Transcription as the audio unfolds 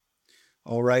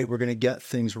All right, we're going to get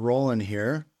things rolling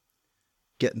here,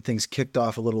 getting things kicked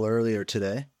off a little earlier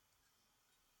today.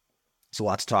 There's a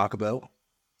lot to talk about.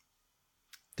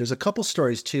 There's a couple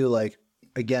stories too, like,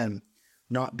 again,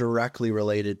 not directly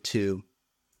related to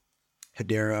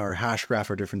Hedera or Hashgraph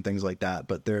or different things like that,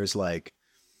 but there's like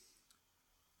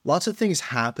lots of things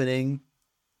happening.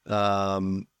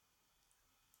 I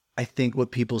think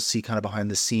what people see kind of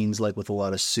behind the scenes, like with a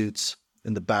lot of suits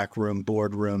in the back room,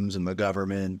 boardrooms and the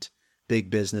government, big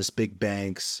business, big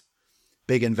banks,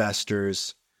 big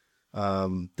investors,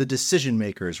 the decision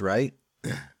makers, right?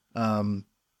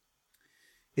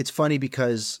 It's funny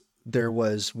because there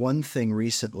was one thing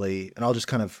recently, and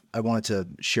I wanted to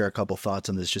share a couple thoughts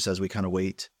on this just as we kind of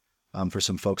wait for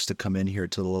some folks to come in here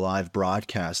to the live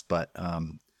broadcast. But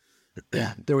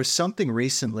there was something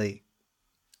recently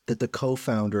that the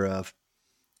co-founder of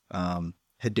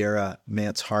Hedera,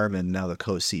 Mance Harmon, now the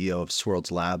co-CEO of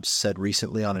Swirlds Labs, said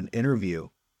recently on an interview.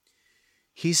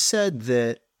 He said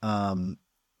that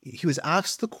he was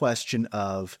asked the question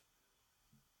of,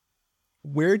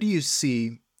 where do you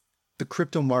see the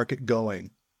crypto market going?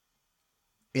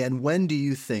 And when do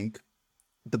you think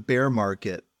the bear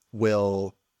market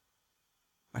will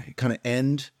kind of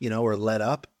end, or let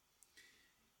up?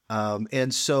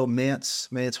 And so Mance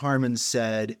Harmon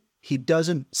said he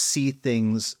doesn't see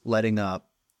things letting up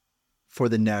for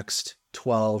the next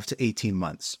 12 to 18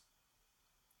 months.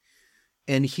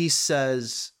 And he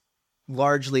says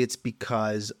largely it's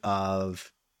because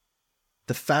of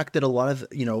the fact that a lot of,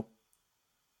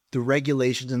 the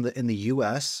regulations in the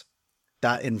US,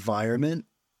 that environment,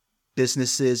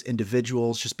 businesses,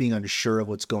 individuals just being unsure of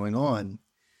what's going on,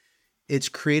 it's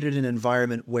created an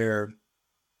environment where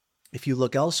if you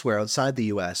look elsewhere outside the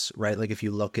US, right, like if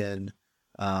you look in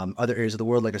other areas of the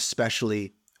world, like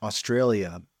especially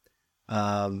Australia,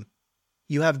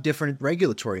 you have different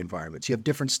regulatory environments. You have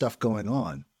different stuff going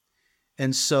on.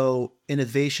 And so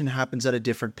innovation happens at a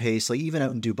different pace, like even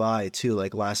out in Dubai too.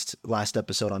 Like last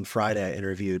episode on Friday, I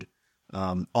interviewed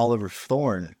Oliver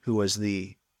Thorne, who's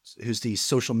the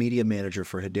social media manager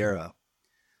for Hedera.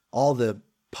 All the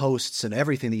posts and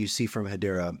everything that you see from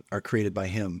Hedera are created by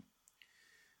him.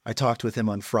 I talked with him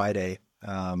on Friday,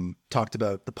 talked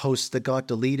about the posts that got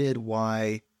deleted,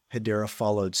 why Hedera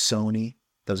followed Sony.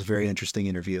 That was a very interesting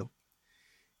interview.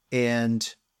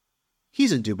 And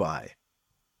he's in Dubai,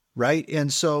 right?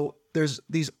 And so there's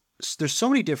so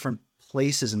many different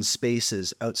places and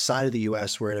spaces outside of the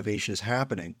US where innovation is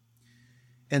happening.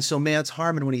 And so Mance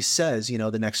Harmon, when he says,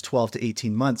 the next 12 to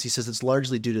 18 months, he says it's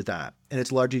largely due to that. And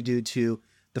it's largely due to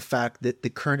the fact that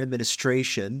the current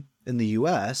administration in the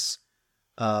US,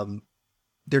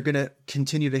 they're going to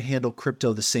continue to handle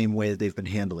crypto the same way that they've been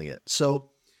handling it. So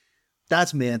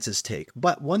that's Mance's take.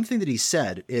 But one thing that he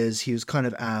said is he was kind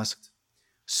of asked,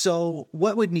 so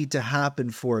what would need to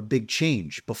happen for a big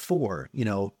change before,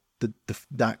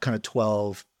 that kind of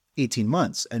 12, 18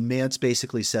 months? And Mance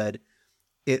basically said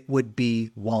it would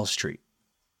be Wall Street.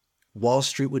 Wall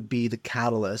Street would be the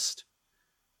catalyst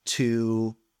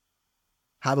to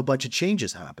have a bunch of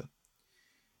changes happen.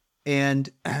 And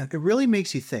it really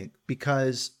makes you think,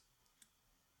 because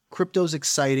crypto's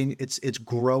exciting. It's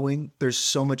growing. There's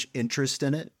so much interest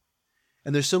in it.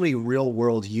 And there's so many real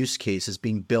world use cases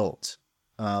being built,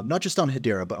 not just on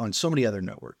Hedera, but on so many other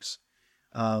networks.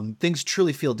 Things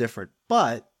truly feel different.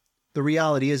 But the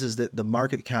reality is that the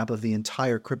market cap of the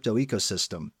entire crypto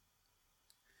ecosystem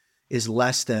is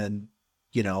less than,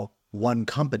 one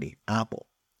company, Apple.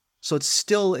 So it's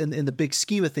still in the big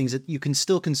scheme of things that you can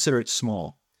still consider it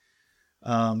small.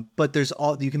 But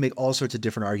you can make all sorts of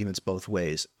different arguments both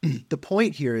ways. The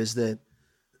point here is that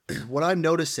what I'm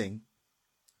noticing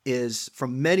is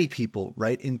from many people,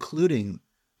 right, including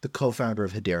the co-founder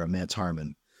of Hedera, Mance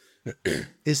Harmon,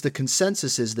 is the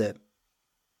consensus is that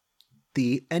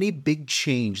any big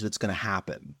change that's going to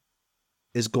happen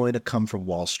is going to come from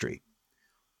Wall Street.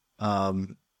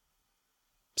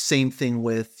 Same thing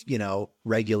with,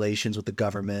 regulations with the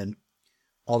government,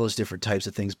 all those different types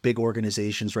of things, big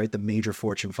organizations, right? The major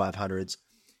Fortune 500s.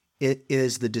 It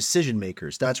is the decision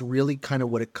makers. That's really kind of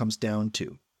what it comes down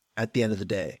to at the end of the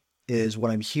day, is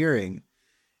what I'm hearing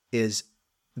is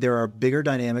there are bigger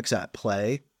dynamics at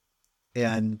play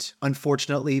and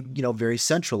unfortunately, very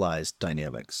centralized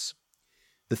dynamics.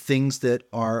 The things that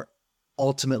are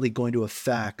ultimately going to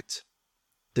affect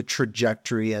the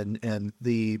trajectory and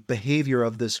the behavior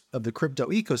of the crypto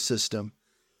ecosystem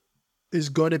is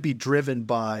going to be driven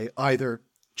by either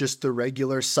just the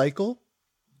regular cycle,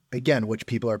 again, which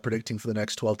people are predicting for the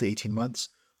next 12 to 18 months,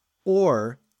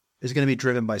 or is going to be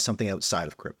driven by something outside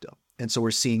of crypto. And so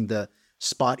we're seeing the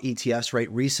spot ETFs,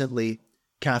 right? Recently,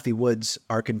 Kathy Woods,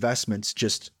 ARK Investments,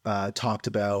 just talked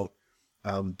about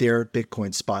their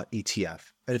Bitcoin spot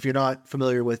ETF. And if you're not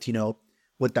familiar with,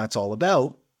 what that's all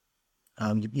about,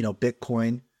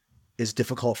 Bitcoin is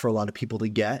difficult for a lot of people to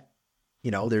get.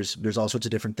 There's all sorts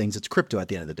of different things. It's crypto at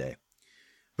the end of the day.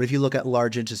 But if you look at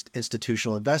large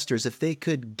institutional investors, if they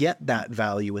could get that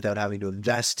value without having to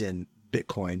invest in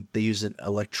Bitcoin, they use an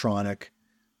electronic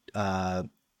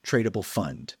tradable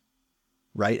fund,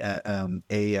 right?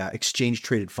 A exchange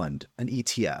traded fund, an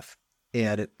ETF,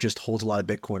 and it just holds a lot of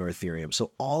Bitcoin or Ethereum.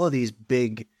 So all of these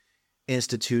big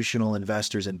institutional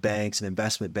investors and banks and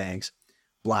investment banks,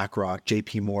 BlackRock,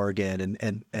 JP Morgan,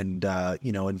 and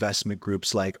investment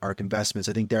groups like ARK Investments,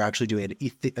 I think they're actually doing an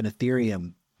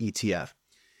Ethereum ETF.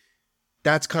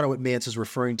 That's kind of what Mance is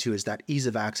referring to, is that ease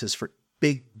of access for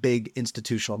big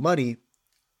institutional money.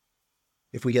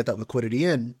 If we get that liquidity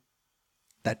in,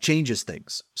 that changes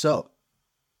things. So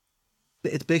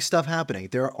it's big stuff happening.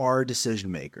 There are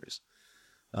decision makers.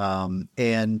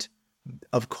 And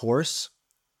of course,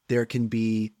 there can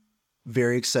be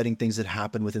very exciting things that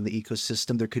happen within the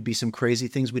ecosystem. There could be some crazy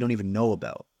things we don't even know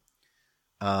about.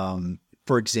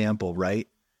 For example, right?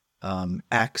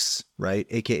 X, right?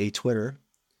 AKA Twitter,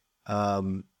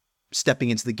 stepping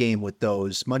into the game with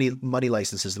those money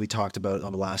licenses that we talked about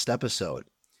on the last episode,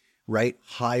 right?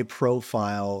 High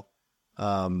profile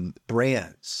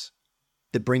brands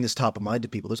that bring this top of mind to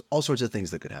people. There's all sorts of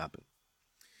things that could happen.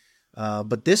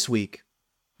 But this week,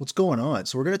 what's going on?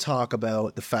 So we're going to talk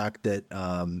about the fact that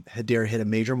Hedera hit a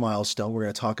major milestone. We're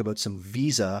going to talk about some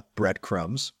Visa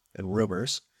breadcrumbs and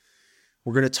rumors.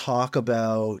 We're going to talk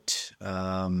about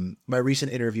my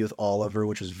recent interview with Oliver,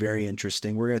 which was very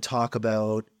interesting. We're going to talk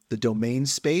about the domain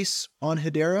space on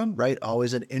Hedera, right?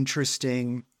 Always an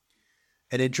interesting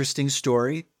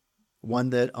story,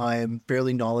 one that I'm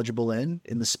fairly knowledgeable in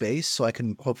the space, so I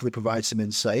can hopefully provide some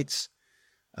insights.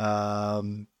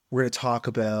 We're going to talk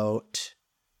about,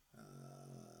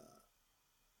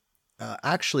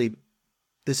 actually,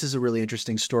 this is a really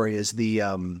interesting story, is the,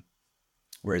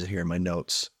 where is it here in my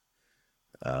notes?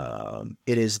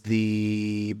 It is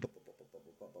the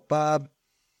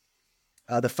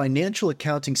Financial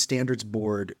Accounting Standards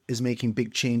Board is making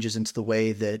big changes into the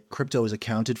way that crypto is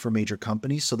accounted for major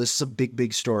companies. So this is a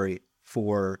big story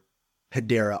for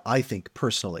Hedera, I think,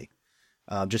 personally.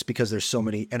 Just because there's so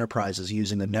many enterprises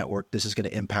using the network, this is going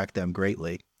to impact them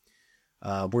greatly.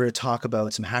 We're going to talk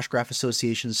about some Hashgraph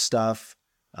Association stuff.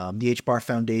 The HBAR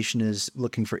Foundation is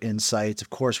looking for insights. Of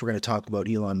course, we're going to talk about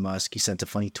Elon Musk. He sent a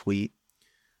funny tweet.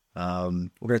 We're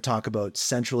going to talk about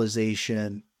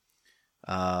centralization.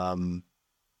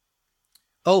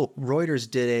 Reuters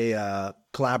did a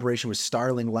collaboration with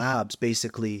Starling Labs,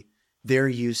 basically their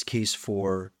use case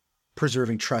for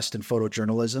preserving trust in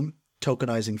photojournalism,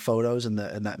 tokenizing photos and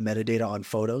that metadata on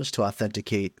photos to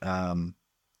authenticate point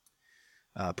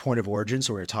of origin.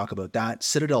 So we're going to talk about that.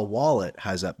 Citadel Wallet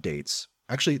has updates.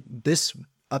 Actually, this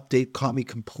update caught me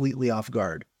completely off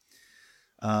guard.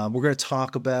 We're going to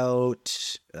talk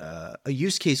about a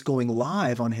use case going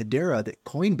live on Hedera that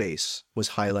Coinbase was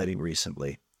highlighting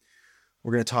recently.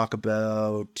 We're going to talk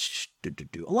about a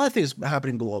lot of things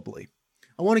happening globally.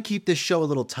 I want to keep this show a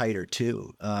little tighter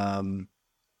too. We're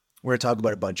going to talk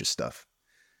about a bunch of stuff.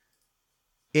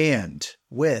 And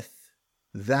with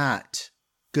that,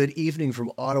 good evening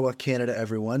from Ottawa, Canada,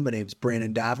 everyone. My name is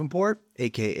Brandon Davenport,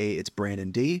 aka it's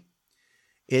Brandon D.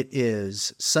 It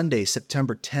is Sunday,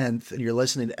 September 10th, and you're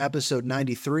listening to episode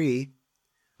 93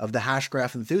 of the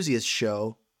Hashgraph Enthusiast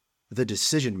Show, The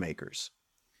Decision Makers.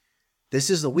 This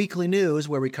is the weekly news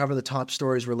where we cover the top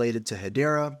stories related to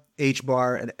Hedera,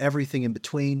 HBAR, and everything in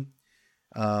between.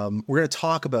 We're going to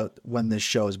talk about when this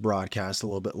show is broadcast a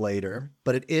little bit later,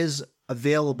 but it is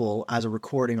available as a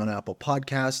recording on Apple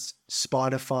Podcasts,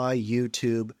 Spotify,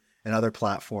 YouTube, and other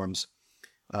platforms.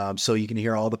 So you can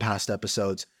hear all the past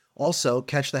episodes. Also,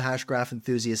 catch the Hashgraph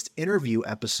Enthusiast interview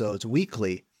episodes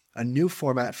weekly, a new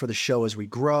format for the show as we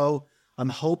grow. I'm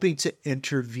hoping to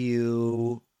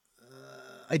interview,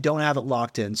 I don't have it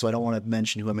locked in, so I don't want to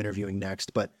mention who I'm interviewing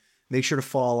next, but make sure to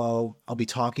follow. I'll be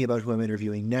talking about who I'm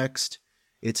interviewing next.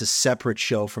 It's a separate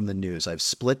show from the news. I've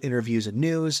split interviews and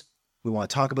news. We want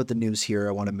to talk about the news here.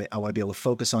 I want to be able to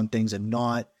focus on things and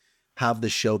not have the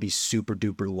show be super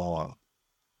duper long.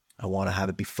 I want to have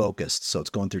it be focused, so it's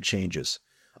going through changes.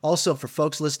 Also, for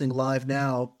folks listening live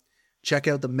now, check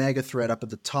out the mega thread up at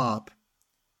the top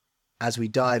as we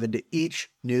dive into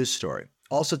each news story.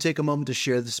 Also, take a moment to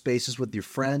share the spaces with your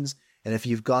friends. And if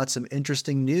you've got some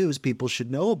interesting news people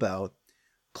should know about,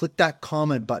 click that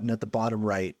comment button at the bottom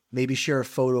right. Maybe share a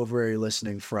photo of where you're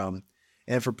listening from.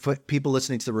 And for people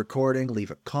listening to the recording,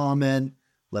 leave a comment.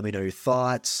 Let me know your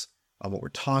thoughts. on what we're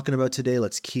talking about today.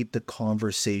 Let's keep the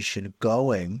conversation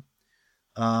going.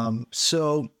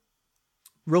 So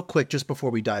real quick, just before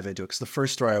we dive into it, because the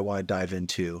first story I want to dive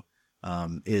into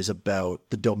is about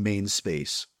the domain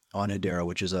space on Hedera,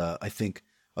 which is, I think,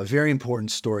 a very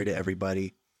important story to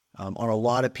everybody, on a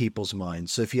lot of people's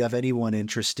minds. So if you have anyone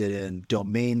interested in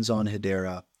domains on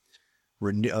Hedera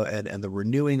and the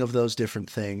renewing of those different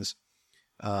things,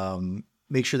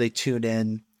 make sure they tune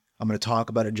in. I'm going to talk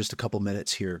about it in just a couple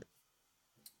minutes here.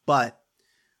 But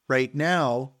right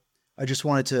now, I just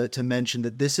wanted to mention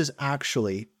that this is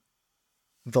actually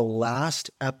the last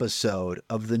episode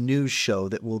of the news show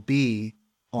that will be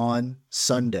on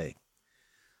Sunday.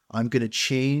 I'm going to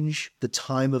change the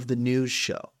time of the news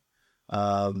show.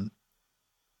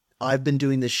 I've been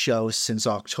doing this show since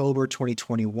October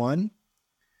 2021.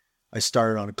 I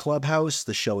started on Clubhouse.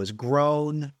 The show has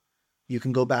grown. You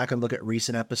can go back and look at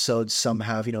recent episodes. Some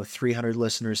have, 300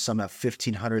 listeners. Some have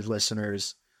 1,500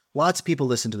 listeners. Lots of people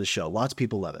listen to the show. Lots of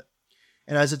people love it.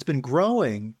 And as it's been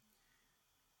growing,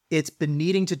 it's been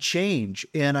needing to change.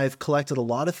 And I've collected a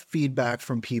lot of feedback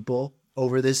from people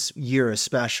over this year,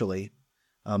 especially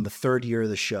the third year of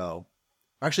the show.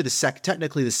 Actually,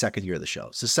 technically the second year of the show.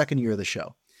 It's the second year of the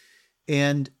show.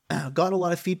 And got a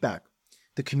lot of feedback.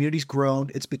 The community's grown.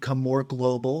 It's become more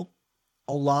global.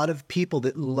 A lot of people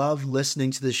that love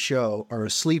listening to this show are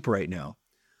asleep right now.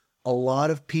 A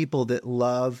lot of people that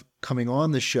love coming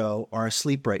on the show are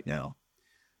asleep right now.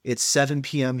 It's 7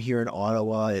 p.m. here in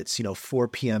Ottawa. It's, 4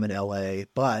 p.m. in LA,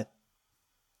 but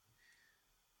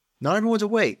not everyone's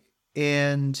awake.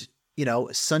 And,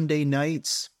 Sunday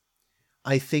nights,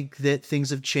 I think that things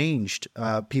have changed.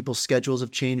 People's schedules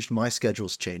have changed. My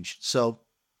schedule's changed. So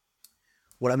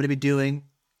what I'm going to be doing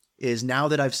is, now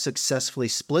that I've successfully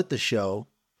split the show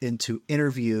into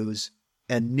interviews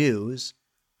and news,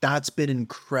 that's been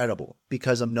incredible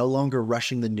because I'm no longer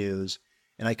rushing the news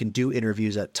and I can do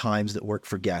interviews at times that work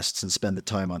for guests and spend the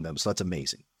time on them. So that's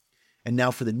amazing. And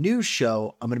now for the news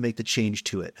show, I'm going to make the change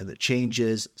to it. And the change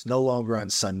is it's no longer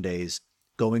on Sundays.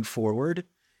 Going forward,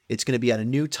 it's going to be at a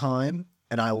new time,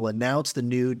 and I will announce the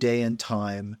new day and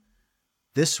time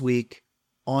this week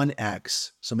on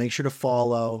X. So make sure to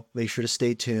follow, make sure to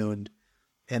stay tuned,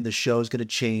 and the show is going to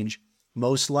change.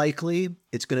 Most likely,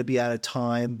 it's going to be at a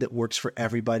time that works for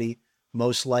everybody.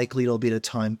 Most likely, it'll be at a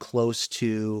time close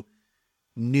to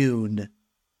noon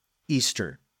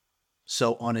Eastern.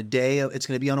 So on a day, it's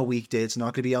going to be on a weekday. It's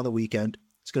not going to be on the weekend.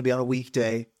 It's going to be on a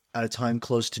weekday at a time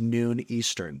close to noon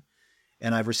Eastern.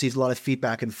 And I've received a lot of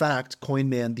feedback. In fact,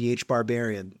 Coinman, the H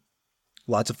Barbarian,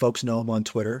 lots of folks know him on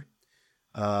Twitter.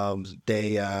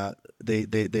 They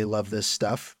love this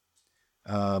stuff.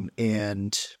 I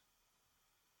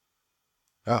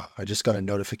just got a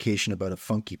notification about a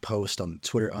funky post on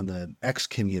Twitter, on the X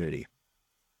community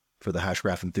for the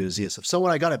Hashgraph enthusiasts, of someone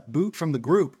I got a boot from the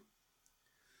group.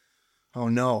 Oh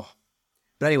no.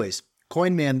 But anyways,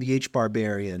 Coinman, the H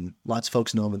Barbarian, lots of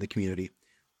folks know him in the community.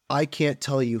 I can't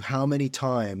tell you how many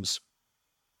times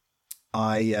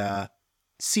I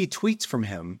see tweets from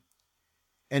him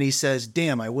and he says,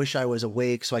 damn, I wish I was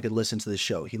awake so I could listen to the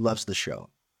show. He loves the show.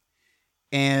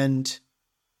 And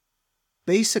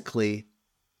basically,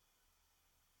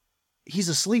 he's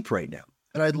asleep right now.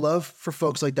 And I'd love for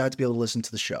folks like that to be able to listen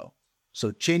to the show.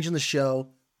 So changing the show,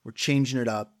 we're changing it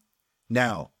up.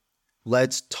 Now,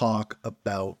 let's talk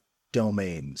about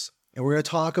domains. And we're going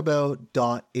to talk about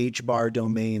 .hbar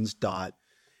domains,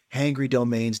 .hangry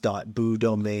domains, .boo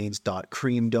domains,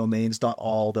 .cream domains,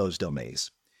 all those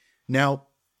domains. Now,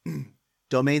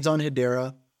 domains on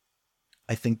Hedera,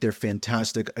 I think they're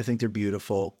fantastic. I think they're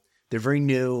beautiful. They're very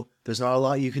new. There's not a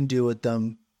lot you can do with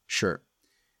them. Sure.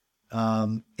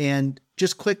 And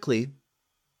just quickly,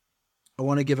 I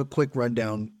want to give a quick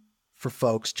rundown for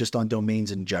folks just on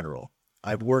domains in general.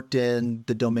 I've worked in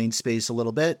the domain space a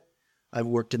little bit. I've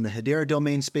worked in the Hedera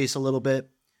domain space a little bit.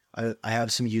 I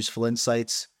have some useful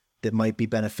insights that might be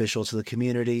beneficial to the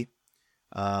community.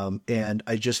 And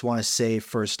I just want to say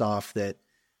first off that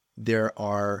there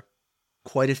are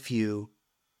quite a few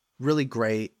really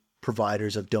great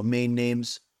providers of domain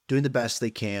names doing the best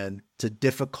they can. It's a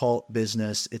difficult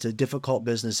business. It's a difficult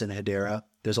business in Hedera.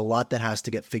 There's a lot that has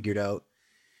to get figured out.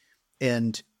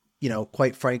 And,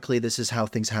 quite frankly, this is how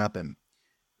things happen.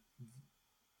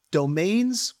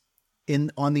 Domains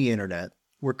on the internet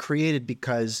were created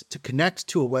because to connect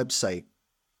to a website,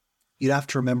 you'd have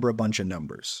to remember a bunch of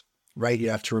numbers, right? You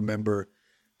have to remember,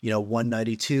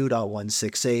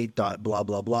 192.168. blah,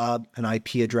 blah, blah, an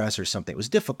IP address or something. It was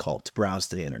difficult to browse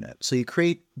the internet. So you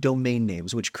create domain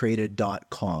names, which created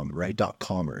 .com, right?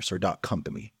 .commerce or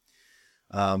 .company,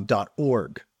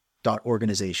 .org,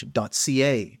 .organization,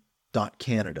 .ca,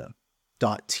 .canada.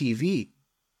 .tv,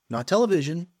 not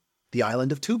television, the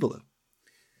island of Tuvalu.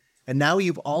 And now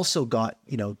you've also got,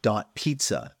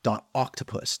 .pizza,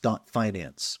 .octopus,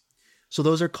 .finance. So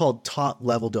those are called top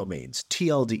level domains,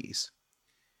 TLDs.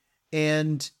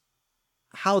 And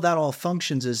how that all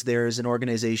functions is there's an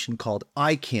organization called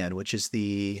ICANN, which is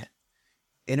the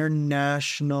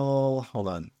International,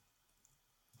 what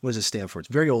does it stand for? It's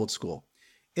very old school.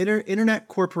 Internet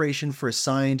Corporation for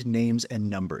Assigned Names and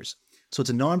Numbers. So it's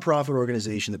a nonprofit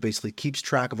organization that basically keeps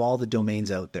track of all the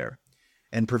domains out there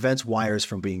and prevents wires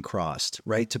from being crossed,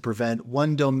 right? To prevent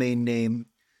one domain name,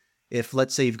 if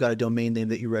let's say you've got a domain name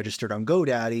that you registered on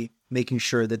GoDaddy, making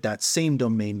sure that that same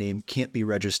domain name can't be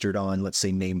registered on, let's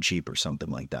say, Namecheap or something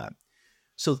like that.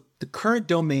 So the current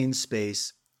domain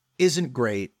space isn't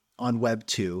great on Web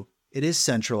 2. It is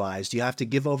centralized. You have to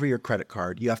give over your credit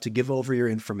card. You have to give over your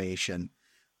information,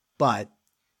 but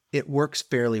it works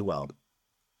fairly well.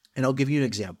 And I'll give you an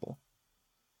example.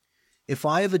 If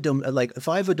I have a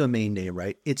domain name,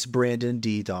 right, it's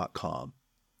brandond.com,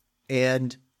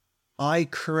 and I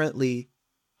currently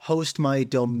host my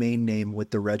domain name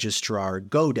with the registrar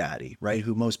GoDaddy, right,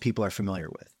 who most people are familiar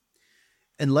with.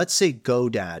 And let's say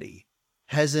GoDaddy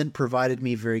hasn't provided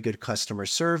me very good customer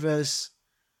service.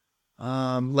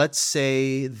 Let's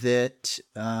say that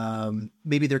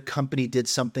maybe their company did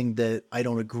something that I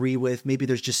don't agree with. Maybe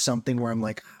there's just something where I'm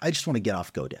like, I just want to get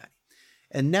off GoDaddy.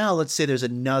 And now let's say there's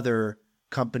another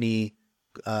company,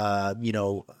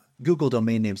 Google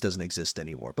domain names doesn't exist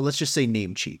anymore, but let's just say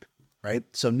Namecheap, right?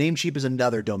 So Namecheap is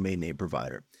another domain name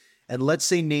provider. And let's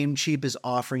say Namecheap is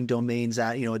offering domains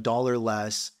at, $1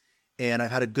 less. And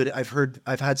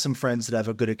I've had some friends that have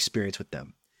a good experience with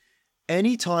them.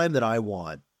 Anytime that I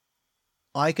want,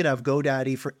 I could have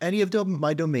GoDaddy for any of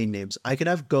my domain names. I could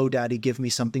have GoDaddy give me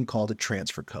something called a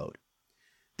transfer code.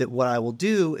 That what I will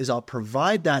do is I'll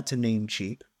provide that to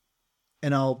Namecheap,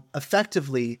 and I'll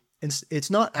effectively, it's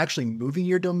not actually moving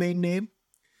your domain name,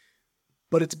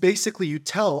 but it's basically you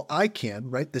tell ICANN,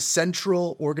 right, the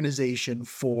central organization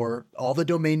for all the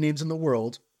domain names in the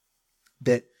world,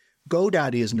 that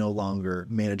GoDaddy is no longer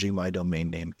managing my domain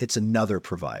name. It's another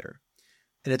provider.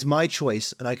 And it's my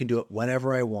choice, and I can do it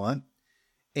whenever I want.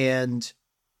 And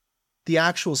the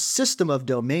actual system of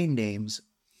domain names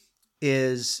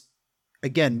is,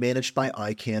 again, managed by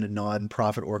ICANN, a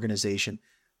non-profit organization,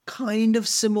 kind of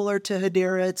similar to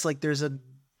Hedera. It's like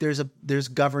there's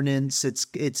governance.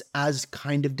 It's as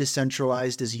kind of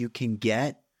decentralized as you can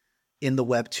get in the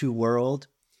Web 2 world.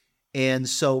 And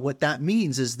so what that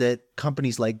means is that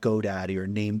companies like GoDaddy or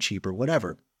Namecheap or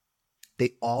whatever,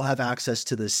 they all have access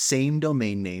to the same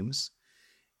domain names,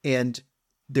 and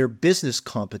their business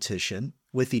competition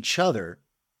with each other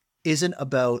isn't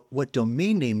about what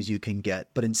domain names you can get,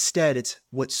 but instead it's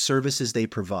what services they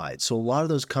provide. So a lot of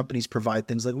those companies provide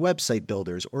things like website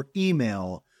builders or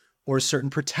email or certain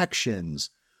protections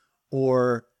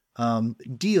or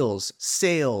deals,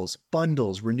 sales,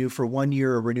 bundles, renew for 1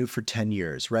 year or renew for 10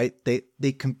 years, right?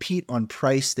 They compete on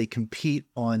price, they compete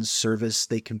on service,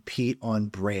 they compete on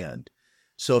brand.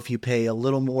 So if you pay a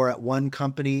little more at one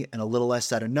company and a little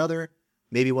less at another,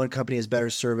 maybe one company has better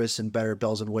service and better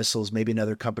bells and whistles. Maybe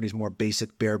another company's more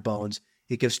basic, bare bones.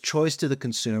 It gives choice to the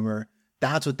consumer.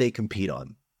 That's what they compete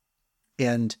on.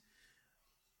 And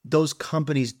those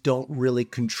companies don't really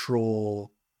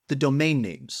control the domain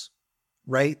names,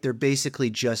 right? They're basically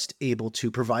just able to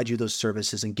provide you those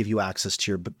services and give you access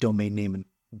to your domain name and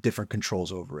different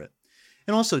controls over it.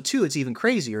 And also, too, it's even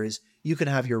crazier is you can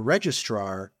have your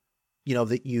registrar,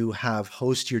 that you have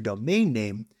host your domain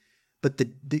name, but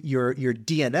your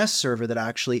DNS server that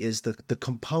actually is the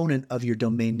component of your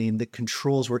domain name that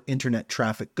controls where internet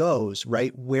traffic goes,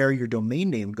 right? Where your domain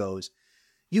name goes,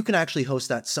 you can actually host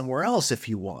that somewhere else if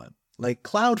you want, like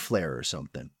Cloudflare or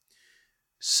something.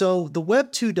 So the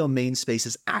Web 2 domain space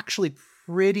is actually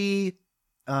pretty,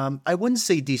 I wouldn't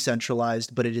say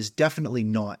decentralized, but it is definitely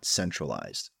not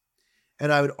centralized.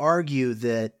 And I would argue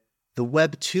that the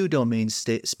Web 2 domain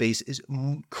space is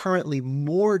currently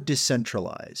more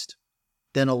decentralized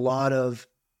than a lot of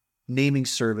naming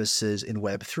services in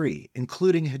Web 3,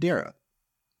 including Hedera.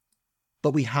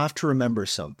 But we have to remember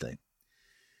something.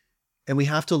 And we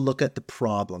have to look at the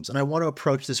problems. And I want to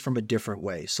approach this from a different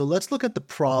way. So let's look at the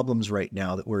problems right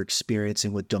now that we're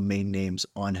experiencing with domain names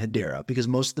on Hedera, because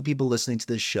most of the people listening to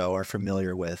this show are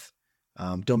familiar with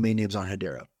domain names on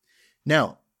Hedera.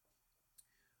 Now,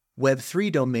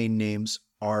 Web3 domain names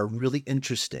are really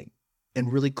interesting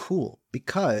and really cool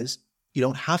because you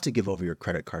don't have to give over your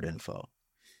credit card info.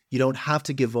 You don't have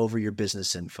to give over your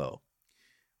business info.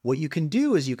 What you can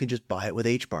do is you can just buy it with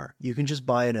HBAR. You can just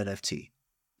buy an NFT.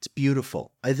 It's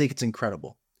beautiful. I think it's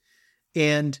incredible.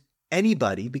 And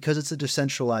anybody, because it's a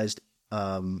decentralized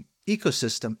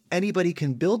ecosystem, anybody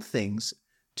can build things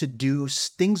to do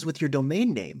things with your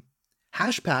domain name.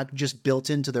 Hashpack just built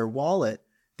into their wallet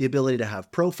the ability to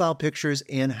have profile pictures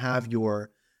and have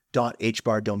your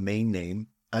 .hbar domain name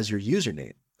as your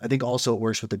username. I think also it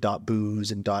works with the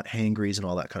 .booz and .hangries and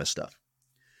all that kind of stuff.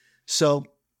 So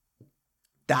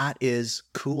that is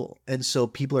cool. And so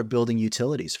people are building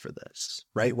utilities for this,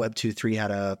 right? Web 2.3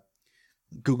 had a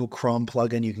Google Chrome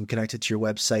plugin. You can connect it to your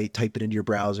website, type it into your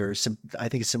browser. I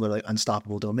think it's similar to like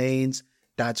Unstoppable Domains.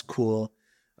 That's cool.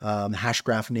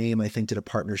 Hashgraph Name, I think, did a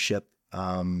partnership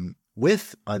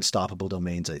with Unstoppable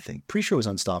Domains, I think. Pretty sure it was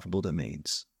Unstoppable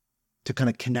Domains to kind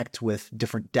of connect with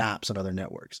different dApps on other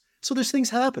networks. So there's things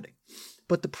happening.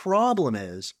 But the problem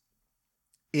is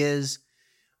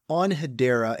on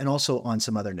Hedera and also on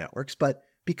some other networks, but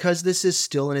because this is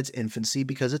still in its infancy,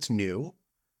 because it's new,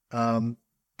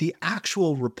 the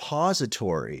actual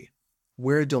repository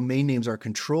where domain names are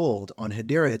controlled on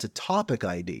Hedera, it's a topic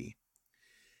ID.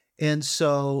 And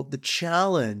so the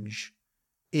challenge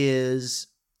is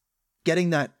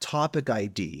getting that topic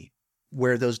ID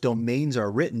where those domains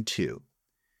are written to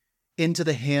into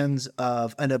the hands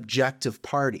of an objective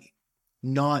party,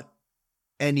 not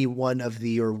any one of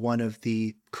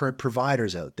the current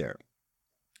providers out there.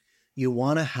 You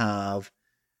want to have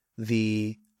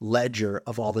the ledger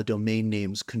of all the domain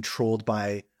names controlled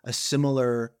by a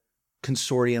similar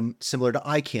consortium, similar to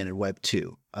ICANN in Web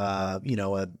 2,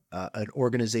 an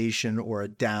organization or a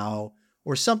DAO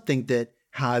or something that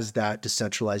has that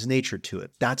decentralized nature to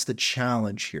it. That's the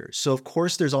challenge here. So of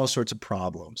course, there's all sorts of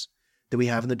problems that we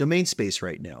have in the domain space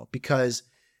right now, because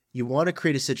you want to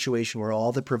create a situation where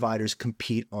all the providers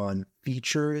compete on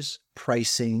features,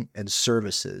 pricing, and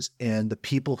services. And the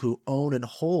people who own and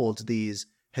hold these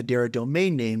Hedera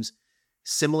domain names,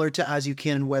 similar to as you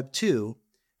can in Web 2,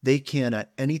 they can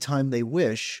at any time they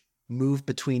wish move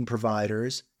between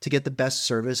providers to get the best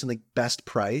service and the best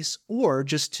price, or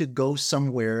just to go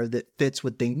somewhere that fits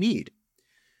what they need.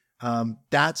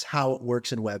 That's how it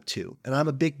works in Web 2. And I'm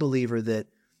a big believer that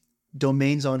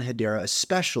domains on Hedera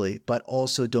especially, but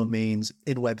also domains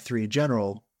in Web 3 in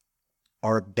general,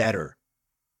 are better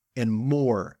and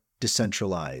more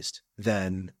decentralized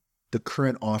than the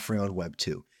current offering on Web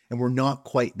 2. And we're not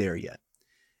quite there yet.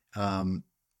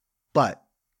 But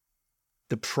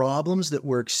the problems that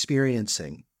we're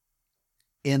experiencing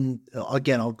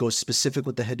again, I'll go specific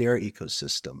with the Hedera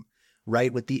ecosystem,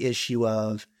 right? With the issue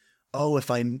of,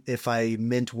 if I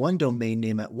mint one domain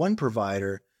name at one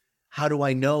provider, how do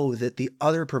I know that the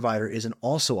other provider isn't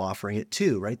also offering it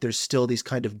too, right? There's still these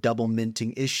kind of double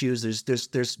minting issues.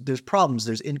 There's problems.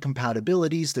 There's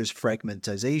incompatibilities. There's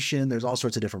fragmentization. There's all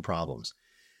sorts of different problems.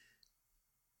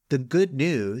 The good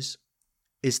news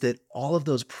is that all of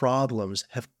those problems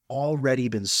have already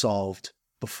been solved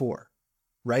before,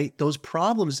 right? Those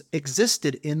problems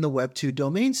existed in the Web 2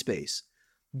 domain space.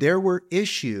 There were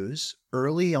issues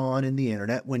early on in the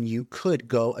internet when you could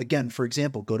go, again, for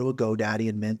example, go to a GoDaddy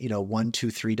and mint,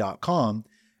 123.com,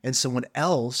 and someone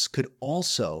else could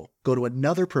also go to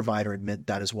another provider and mint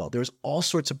that as well. There's all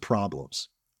sorts of problems,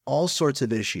 all sorts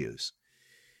of issues.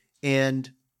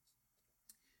 And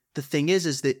the thing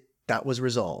is that was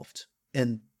resolved,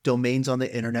 and domains on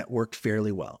the internet worked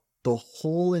fairly well. The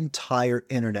whole entire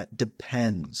internet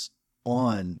depends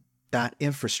on that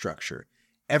infrastructure.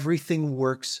 Everything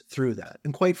works through that.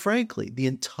 And quite frankly, the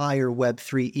entire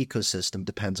Web3 ecosystem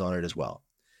depends on it as well.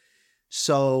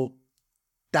 So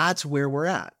that's where we're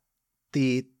at.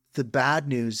 The bad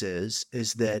news is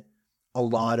that a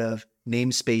lot of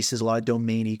namespaces, a lot of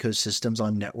domain ecosystems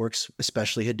on networks,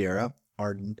 especially Hedera,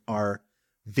 are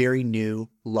very new,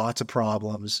 lots of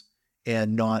problems,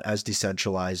 and not as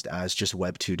decentralized as just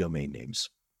Web 2 domain names,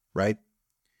 right?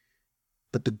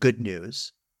 But the good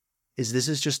news is this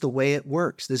is just the way it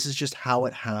works. This is just how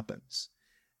it happens.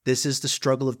 This is the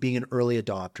struggle of being an early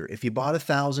adopter. If you bought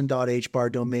 1,000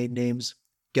 .hbar domain names,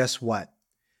 guess what?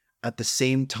 At the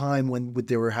same time when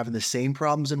they were having the same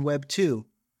problems in Web 2,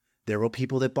 there were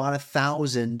people that bought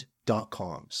 1,000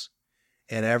 .coms.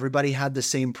 And everybody had the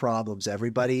same problems.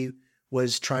 Everybody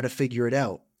was trying to figure it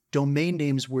out. Domain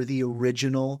names were the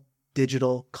original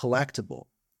digital collectible.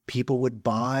 People would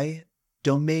buy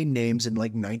domain names in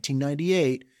like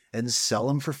 1998 and sell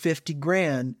them for 50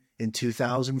 grand in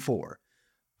 2004.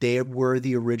 They were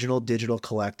the original digital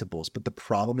collectibles. But the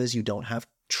problem is you don't have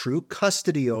true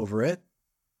custody over it.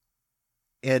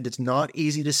 And it's not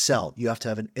easy to sell. You have to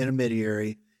have an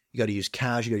intermediary. You got to use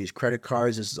cash. You got to use credit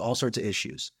cards. This is all sorts of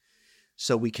issues.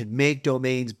 So we can make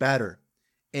domains better.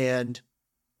 And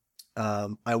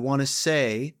I want to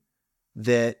say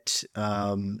that,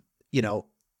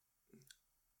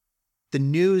 the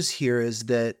news here is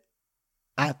that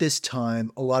at this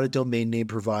time, a lot of domain name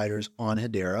providers on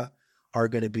Hedera are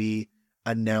going to be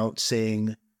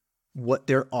announcing what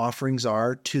their offerings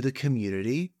are to the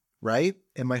community, right?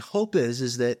 And my hope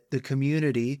is that the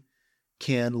community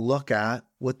can look at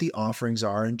what the offerings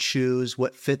are and choose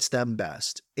what fits them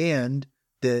best, and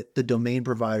that the domain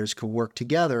providers can work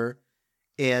together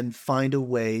and find a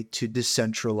way to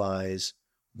decentralize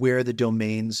where the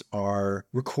domains are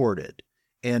recorded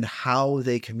and how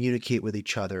they communicate with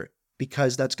each other,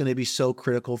 because that's going to be so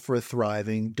critical for a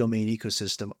thriving domain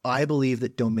ecosystem. I believe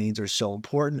that domains are so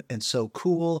important and so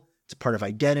cool. It's a part of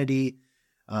identity.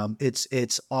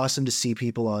 It's awesome to see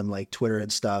people on like Twitter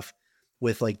and stuff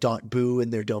with like .boo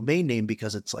in their domain name,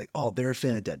 because it's like, oh, they're a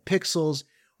fan of Dead Pixels.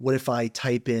 What if I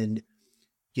type in,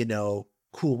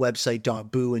 cool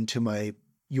website .boo into my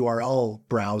URL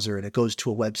browser and it goes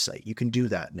to a website? You can do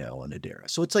that now on Hedera.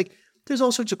 So it's like, there's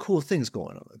all sorts of cool things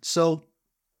going on. So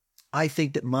I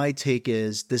think that my take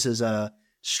is this is a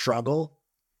struggle.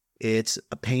 It's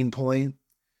a pain point,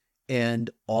 and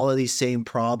all of these same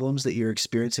problems that you're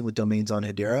experiencing with domains on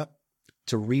Hedera,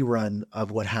 it's a rerun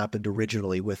of what happened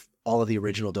originally with all of the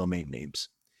original domain names,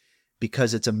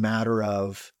 because it's a matter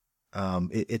of,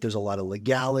 there's a lot of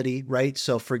legality, right?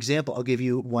 So for example, I'll give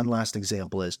you one last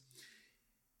example is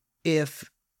if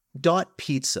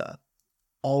 .pizza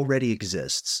already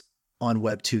exists on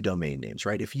Web2 domain names,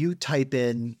 right? If you type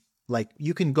in, like,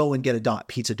 you can go and get a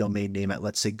 .pizza domain name at,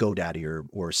 let's say, GoDaddy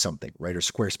or something, right? Or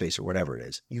Squarespace or whatever it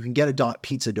is. You can get a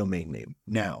 .pizza domain name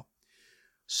now.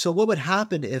 So what would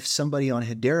happen if somebody on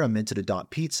Hedera minted a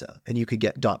 .pizza and you could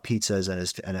get .pizza as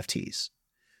NFTs?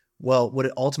 Well, what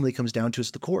it ultimately comes down to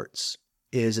is the courts.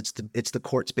 It's the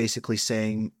courts basically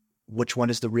saying which one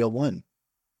is the real one,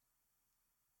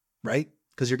 right?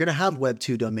 Because you're going to have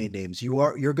Web2 domain names.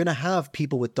 You're going to have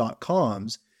people with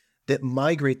 .coms that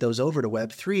migrate those over to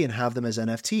Web3 and have them as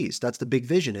NFTs. That's the big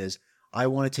vision is, I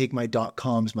want to take my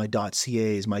 .coms, my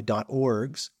 .cas, my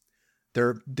 .orgs.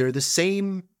 They're the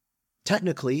same,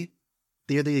 technically.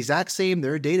 They're the exact same.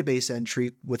 They're a database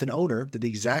entry with an owner. They're the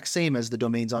exact same as the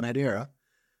domains on Hedera.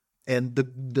 And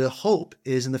the hope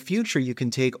is in the future, you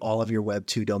can take all of your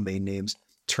Web2 domain names,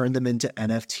 turn them into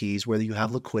NFTs where you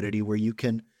have liquidity, where you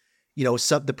can,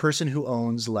 the person who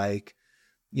owns like,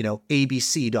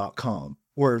 abc.com,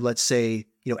 or let's say,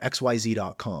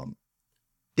 xyz.com,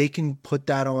 they can put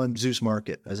that on Zeus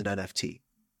Market as an NFT.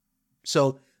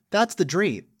 So that's the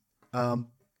dream.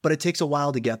 But it takes a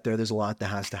while to get there. There's a lot that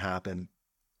has to happen.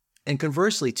 And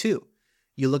conversely too,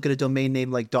 you look at a domain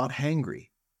name like .hangry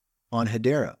on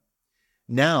Hedera.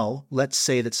 Now, let's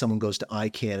say that someone goes to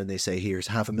ICANN and they say, here's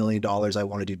 $500,000. I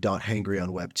want to do .hangry on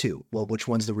Web2. Well, which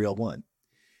one's the real one?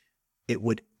 It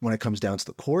would, when it comes down to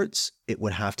the courts, it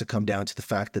would have to come down to the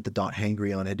fact that the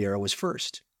 .hangry on Hedera was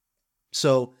first.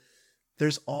 So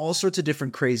there's all sorts of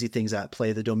different crazy things at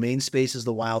play. The domain space is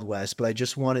the Wild West, but I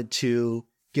just wanted to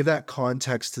give that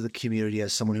context to the community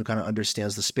as someone who kind of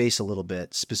understands the space a little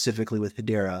bit, specifically with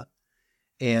Hedera,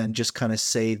 and just kind of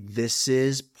say this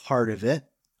is part of it.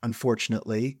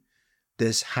 Unfortunately,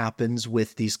 this happens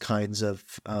with these kinds of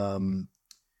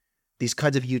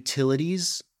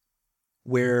utilities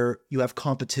where you have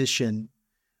competition,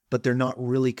 but they're not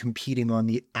really competing on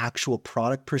the actual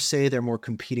product per se. They're more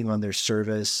competing on their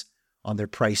service, on their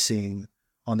pricing,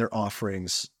 on their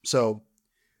offerings. So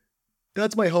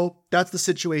that's my hope. That's the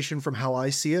situation from how I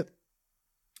see it.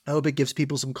 I hope it gives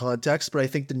people some context, but I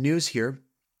think the news here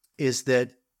is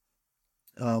that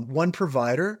one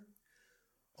provider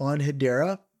on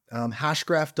Hedera,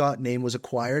 Hashgraph.name, was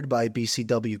acquired by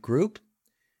BCW Group.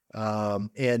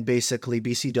 And basically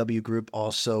BCW Group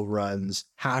also runs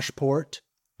Hashport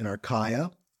and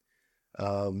Archaea.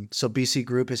 So BC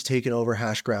Group has taken over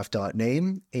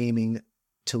Hashgraph.name, aiming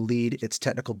to lead its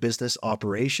technical business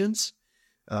operations.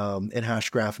 And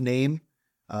Hashgraph.name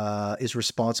is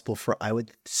responsible for, I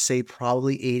would say,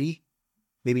 probably 80,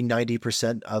 maybe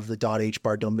 90% of the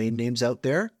 .hbar domain names out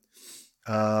there.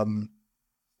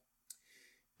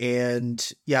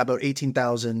 And yeah, about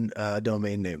 18,000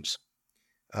 domain names.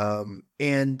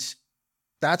 And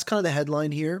that's kind of the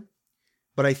headline here.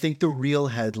 But I think the real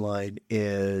headline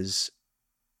is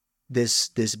this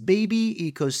baby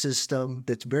ecosystem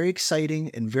that's very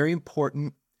exciting and very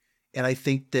important. And I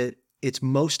think that it's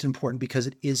most important because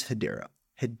it is Hedera.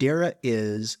 Hedera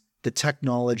is the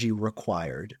technology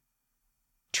required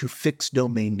to fix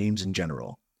domain names in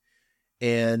general.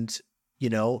 And,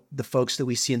 the folks that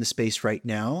we see in the space right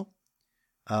now,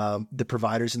 the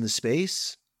providers in the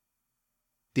space,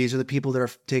 these are the people that are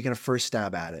taking a first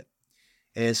stab at it.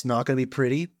 And it's not going to be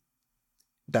pretty.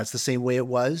 That's the same way it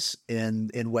was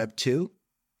in Web 2.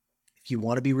 If If you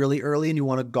want to be really early and you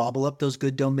want to gobble up those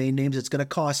good domain names, it's going to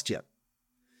cost you.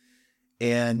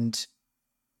 And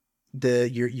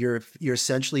you're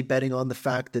essentially betting on the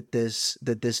fact that this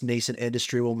nascent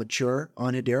industry will mature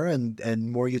on Hedera,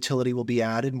 and more utility will be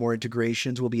added, more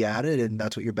integrations will be added, and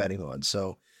that's what you're betting on.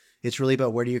 So it's really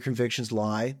about where do your convictions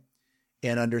lie,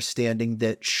 and understanding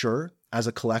that, sure, as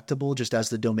a collectible, just as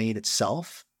the domain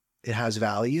itself, it has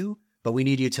value, but we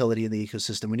need utility in the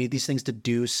ecosystem. We need these things to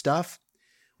do stuff.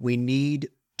 We need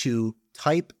to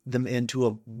type them into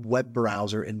a web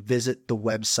browser and visit the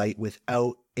website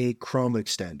without a Chrome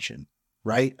extension,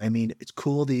 right? I mean, it's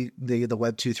cool. The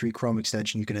Web 2.3 Chrome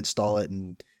extension, you can install it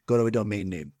and go to a domain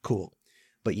name. Cool.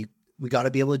 But we got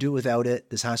to be able to do it without it.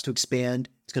 This has to expand.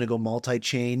 It's going to go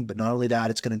multi-chain, but not only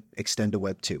that, it's going to extend to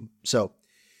Web 2. So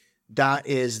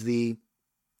that's the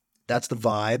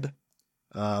vibe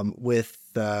with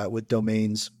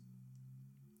domains.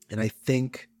 And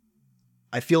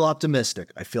I feel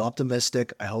optimistic. I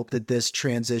hope that this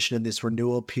transition and this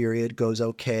renewal period goes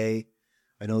okay.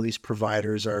 I know these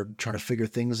providers are trying to figure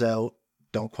things out.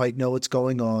 Don't quite know what's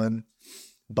going on,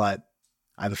 but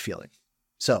I have a feeling.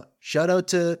 So shout out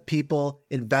to people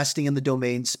investing in the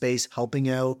domain space, helping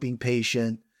out, being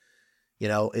patient. You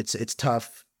know, it's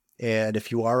tough. And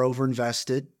if you are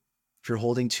overinvested, if you're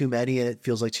holding too many and it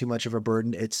feels like too much of a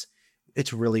burden, it's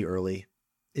really early.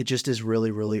 It just is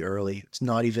really, really early. It's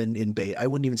not even in beta. I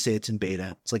wouldn't even say it's in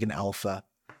beta. It's like an alpha.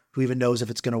 Who even knows if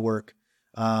it's going to work?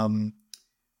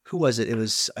 Who was it? It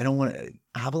was, I don't want to,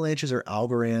 Avalanches or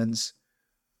Algorands.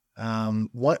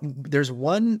 There's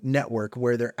one network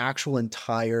where their actual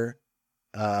entire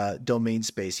domain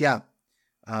space. Yeah.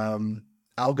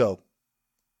 Algo.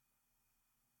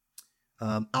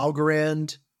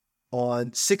 Algorand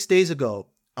on 6 days ago,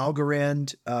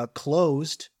 Algorand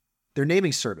closed their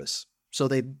naming service. So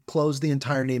they closed the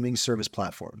entire naming service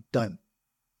platform. Done.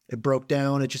 It broke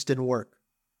down. It just didn't work.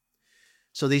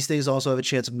 So these things also have a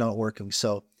chance of not working.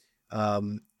 So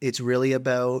it's really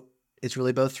about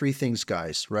three things,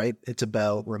 guys, right? It's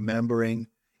about remembering.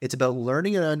 It's about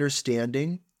learning and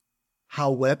understanding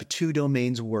how Web 2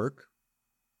 domains work,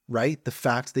 right? The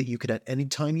fact that you could at any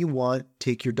time you want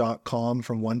take your .com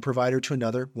from one provider to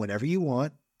another whenever you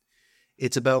want.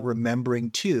 It's about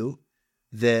remembering too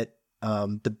that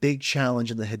the big challenge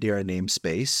in the Hedera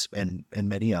namespace and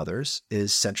many others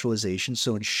is centralization.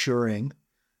 So ensuring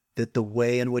that the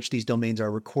way in which these domains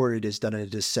are recorded is done in a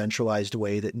decentralized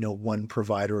way that no one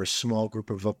provider or small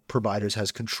group of providers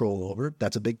has control over.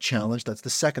 That's a big challenge. That's the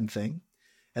second thing.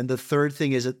 And the third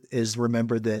thing is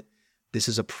remember that this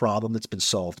is a problem that's been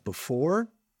solved before,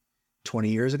 20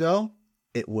 years ago.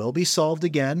 It will be solved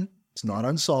again. It's not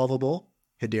unsolvable.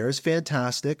 Hedera is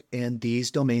fantastic, and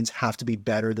these domains have to be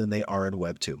better than they are in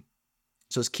Web 2.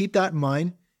 So just keep that in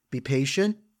mind. Be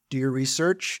patient. Do your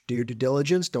research. Do your due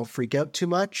diligence. Don't freak out too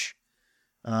much.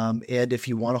 And if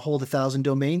you want to hold 1,000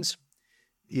 domains,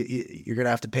 you're going to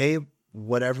have to pay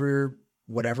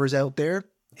whatever's out there,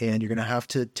 and you're going to have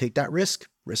to take that risk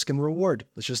and reward.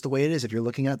 That's just the way it is. If you're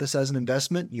looking at this as an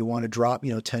investment, you want to drop,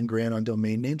 10 grand on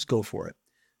domain names, go for it.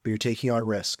 But you're taking on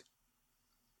risk.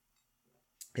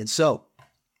 And so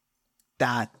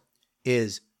that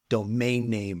is domain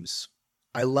names.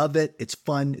 I love it. It's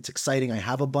fun. It's exciting. I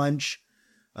have a bunch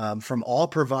from all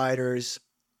providers.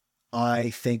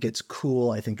 I think it's cool.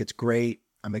 I think it's great.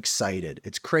 I'm excited.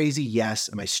 It's crazy.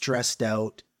 Yes. Am I stressed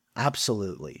out?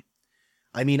 Absolutely.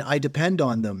 I mean, I depend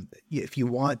on them. If you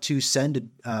want to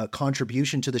send a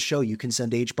contribution to the show, you can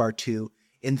send HBAR to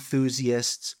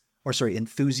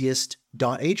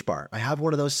enthusiast.hbar. I have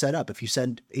one of those set up. If you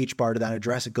send HBAR to that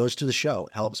address, it goes to the show.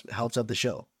 It helps out the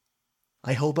show.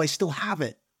 I hope I still have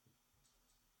it.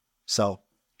 So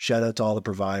shout out to all the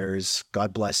providers.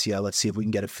 God bless you. Let's see if we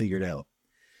can get it figured out.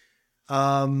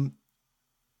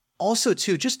 Also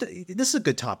too, this is a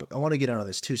good topic. I want to get on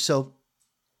this too. So,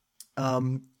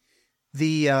 who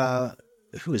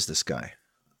is this guy?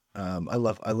 I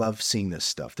love seeing this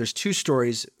stuff. There's two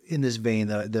stories in this vein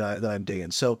that I'm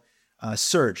digging. So,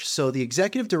 Serge, the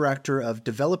executive director of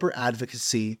developer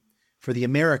advocacy for the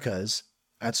Americas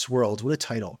at Swirlds. What a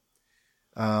title.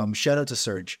 Shout out to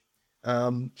Serge.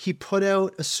 He put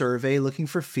out a survey looking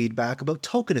for feedback about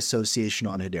token association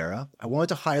on Hedera. I wanted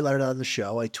to highlight it on the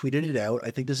show. I tweeted it out.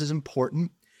 I think this is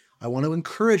important. I want to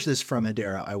encourage this from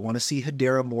Hedera. I want to see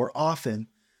Hedera more often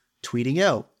tweeting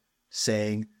out,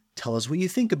 saying, tell us what you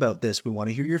think about this. We want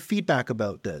to hear your feedback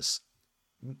about this.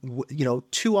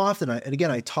 Too often,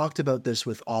 I talked about this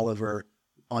with Oliver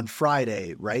on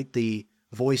Friday, right? The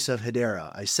voice of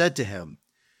Hedera. I said to him,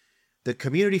 the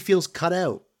community feels cut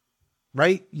out.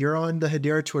 right? You're on the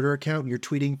Hedera Twitter account, you're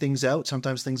tweeting things out.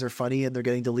 Sometimes things are funny and they're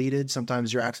getting deleted.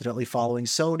 Sometimes you're accidentally following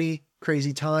Sony,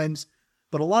 crazy times.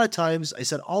 But a lot of times, I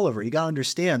said, Oliver, you got to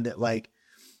understand that, like,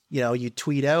 you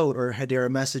tweet out or Hedera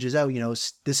messages out,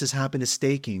 this has happened to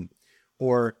staking,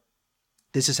 or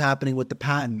this is happening with the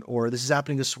patent, or this is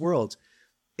happening to Swirlds.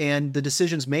 And the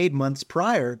decision's made months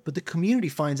prior, but the community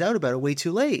finds out about it way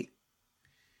too late.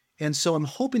 And so I'm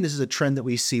hoping this is a trend that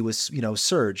we see with,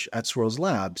 Serge at Swirlds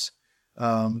Labs,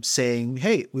 saying,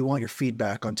 hey, we want your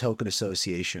feedback on token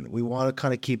association. We want to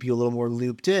kind of keep you a little more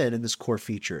looped in this core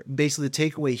feature. Basically, the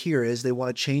takeaway here is they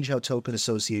want to change how token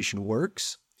association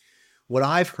works. What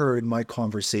I've heard in my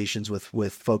conversations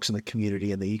with folks in the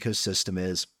community and the ecosystem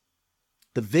is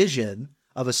the vision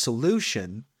of a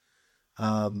solution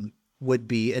would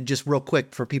be, and just real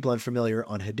quick for people unfamiliar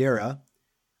on Hedera,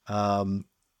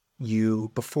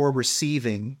 you, before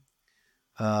receiving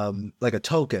like a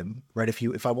token, right?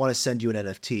 If I want to send you an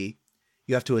NFT,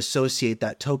 you have to associate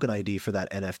that token ID for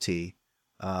that NFT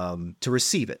to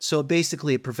receive it. So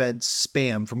basically it prevents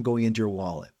spam from going into your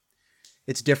wallet.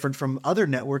 It's different from other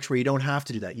networks where you don't have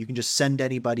to do that. You can just send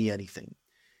anybody anything.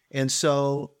 And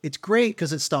so it's great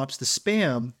because it stops the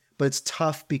spam, but it's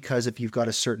tough because if you've got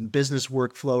a certain business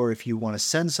workflow or if you want to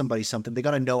send somebody something, they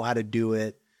got to know how to do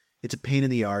it. It's a pain in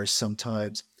the arse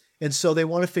sometimes. And so they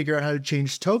want to figure out how to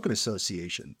change token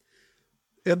association.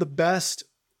 And the best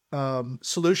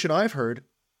solution I've heard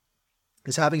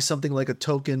is having something like a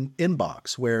token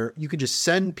inbox where you can just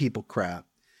send people crap.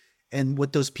 And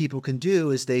what those people can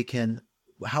do is they can,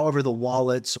 however the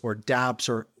wallets or dApps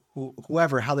or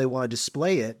whoever, how they want to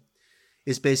display it,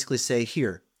 is basically say,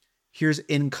 here's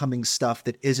incoming stuff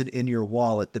that isn't in your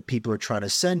wallet that people are trying to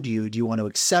send you. Do you want to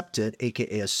accept it,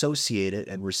 aka associate it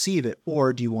and receive it,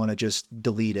 or do you want to just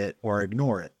delete it or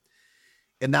ignore it?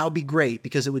 And that would be great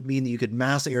because it would mean that you could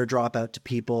mass airdrop out to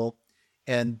people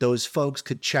and those folks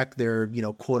could check their,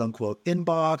 quote unquote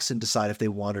inbox and decide if they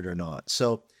want it or not.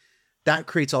 So that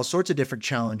creates all sorts of different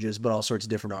challenges, but all sorts of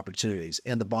different opportunities.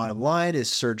 And the bottom line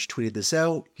is Serge tweeted this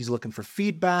out. He's looking for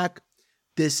feedback.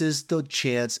 This is the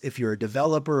chance, if you're a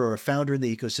developer or a founder in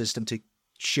the ecosystem, to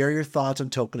share your thoughts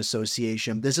on token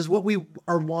association. This is what we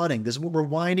are wanting. This is what we're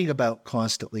whining about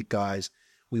constantly, guys.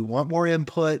 We want more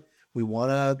input. We want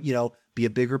to, be a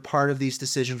bigger part of these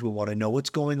decisions. We want to know what's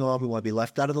going on. We want to be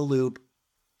left out of the loop.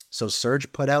 So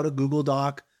Serge put out a Google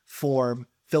Doc form,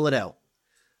 fill it out.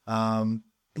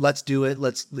 Let's do it.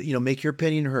 Let's, make your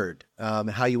opinion heard,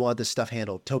 how you want this stuff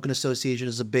handled. Token association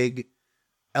is a big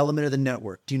element of the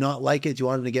network. Do you not like it? Do you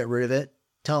want them to get rid of it?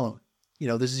 Tell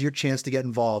them, this is your chance to get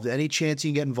involved. Any chance you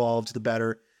can get involved, the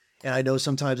better. And I know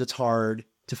sometimes it's hard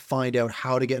to find out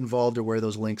how to get involved or where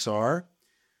those links are.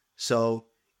 So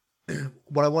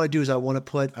what I want to do is I want to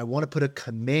put a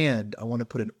command. I want to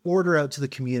put an order out to the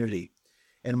community.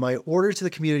 And my order to the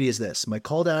community is this. My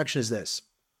call to action is this.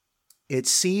 It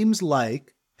seems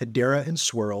like Hedera and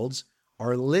Swirlds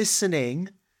are listening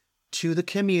to the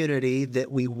community, that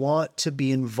we want to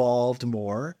be involved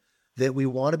more, that we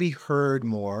want to be heard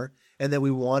more, and that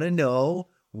we want to know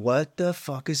what the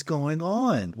fuck is going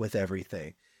on with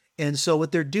everything. And so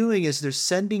what they're doing is they're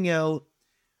sending out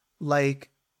like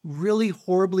really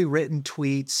horribly written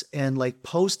tweets and like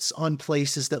posts on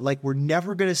places that like we're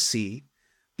never going to see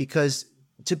because,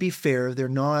 to be fair, they're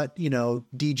not,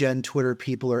 degen Twitter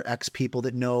people or X people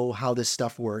that know how this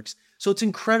stuff works. So it's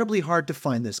incredibly hard to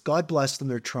find this. God bless them,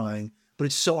 they're trying, but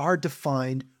it's so hard to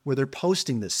find where they're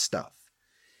posting this stuff.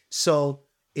 So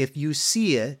if you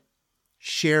see it,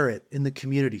 share it in the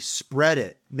community, spread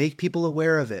it, make people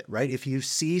aware of it, right? If you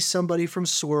see somebody from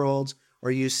Swirlds or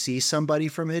you see somebody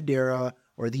from Hedera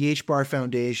or the HBAR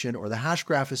Foundation or the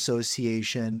Hashgraph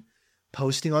Association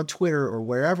posting on Twitter or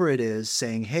wherever it is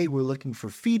saying, hey, we're looking for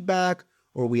feedback,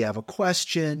 or we have a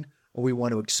question, or we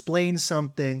want to explain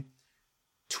something,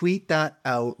 tweet that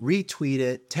out, retweet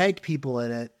it, tag people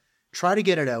in it, try to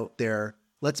get it out there.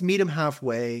 Let's meet them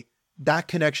halfway. That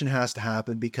connection has to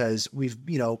happen because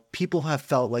people have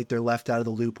felt like they're left out of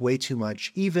the loop way too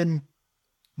much. Even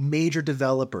major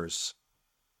developers,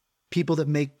 people that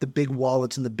make the big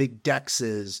wallets and the big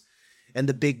dexes and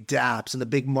the big dApps and the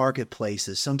big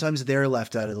marketplaces, sometimes they're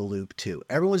left out of the loop too.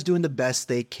 Everyone's doing the best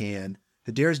they can.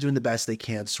 Hedera's doing the best they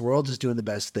can. Swirlds is doing the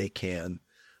best they can.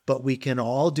 But we can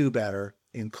all do better,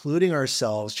 including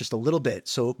ourselves, just a little bit.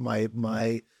 So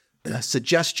my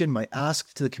suggestion, my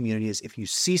ask to the community is if you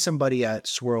see somebody at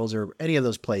Swirlds or any of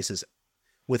those places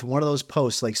with one of those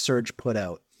posts like Serge put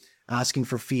out, asking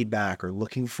for feedback or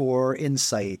looking for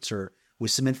insights or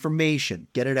with some information,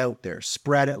 get it out there,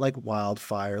 spread it like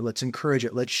wildfire. Let's encourage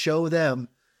it. Let's show them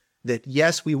that,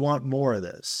 yes, we want more of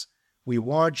this. We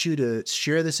want you to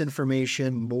share this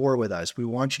information more with us. We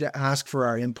want you to ask for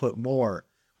our input more.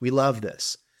 We love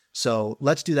this. So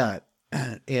let's do that.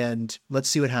 And let's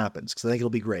see what happens, because I think it'll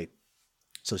be great.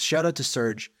 So shout out to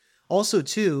Serge. Also,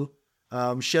 too,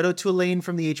 shout out to Elaine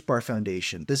from the HBAR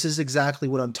Foundation. This is exactly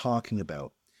what I'm talking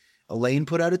about. Elaine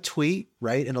put out a tweet,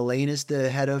 right? And Elaine is the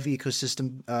head of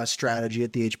ecosystem strategy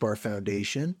at the HBAR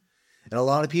Foundation. And a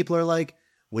lot of people are like,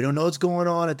 we don't know what's going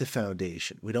on at the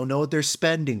foundation. We don't know what they're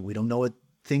spending. We don't know what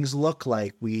things look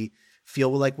like. We feel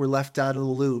like we're left out of the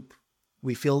loop.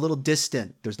 We feel a little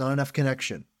distant. There's not enough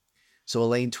connection. So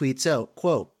Elaine tweets out,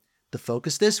 quote, "The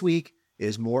focus this week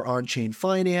is more on-chain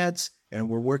finance, and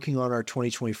we're working on our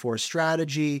 2024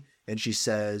 strategy." And she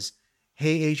says,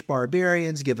 "Hey,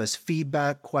 H-Barbarians, give us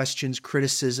feedback, questions,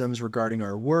 criticisms regarding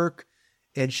our work."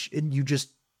 And you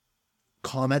just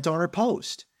comment on her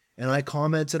post. And I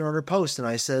commented on her post and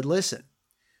I said, listen,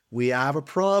 we have a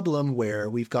problem where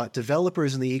we've got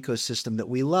developers in the ecosystem that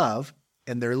we love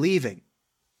and they're leaving.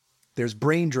 There's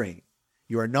brain drain.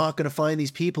 You are not going to find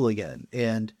these people again.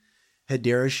 And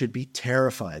Hedera should be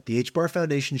terrified. The HBAR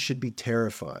Foundation should be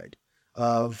terrified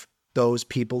of those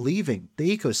people leaving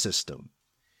the ecosystem,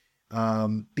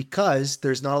 because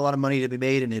there's not a lot of money to be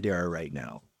made in Hedera right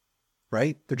now.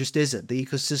 Right? There just isn't. The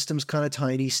ecosystem's kind of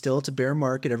tiny still. It's a bear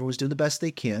market. Everyone's doing the best they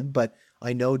can. But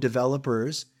I know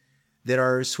developers that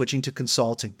are switching to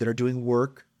consulting, that are doing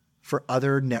work for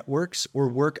other networks or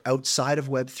work outside of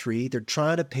Web3. They're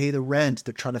trying to pay the rent.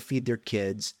 They're trying to feed their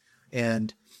kids.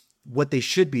 And what they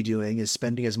should be doing is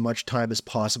spending as much time as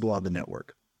possible on the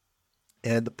network.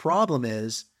 And the problem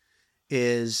is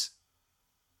the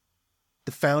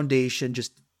foundation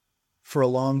just for a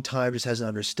long time just hasn't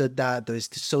understood that. The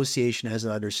association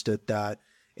hasn't understood that.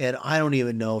 And I don't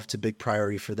even know if it's a big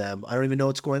priority for them. I don't even know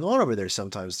what's going on over there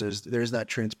sometimes. There's that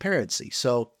transparency.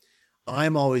 So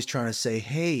I'm always trying to say,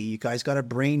 hey, you guys got a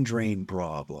brain drain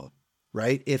problem,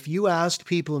 right? If you asked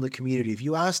people in the community, if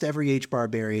you asked every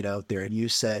H-Barbarian out there and you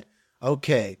said,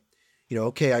 okay,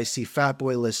 I see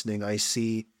Fatboy listening. I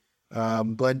see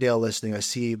Glendale listening. I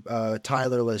see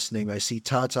Tyler listening. I see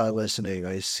Tata listening.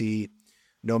 I see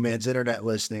No Man's Internet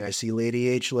listening. I see Lady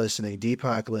H listening,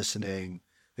 Deepak listening.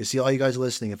 I see all you guys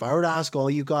listening. If I were to ask all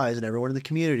you guys and everyone in the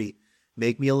community,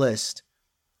 make me a list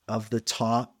of the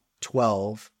top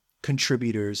 12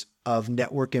 contributors of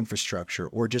network infrastructure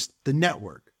or just the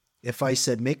network. If I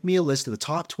said, make me a list of the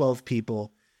top 12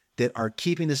 people that are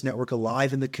keeping this network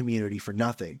alive in the community for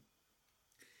nothing,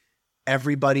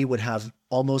 everybody would have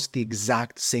almost the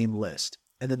exact same list.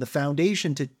 And then the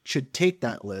foundation should take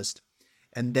that list,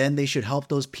 and then they should help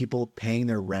those people paying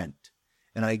their rent.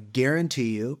 And I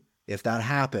guarantee you, if that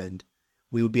happened,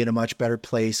 we would be in a much better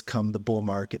place come the bull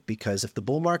market. Because if the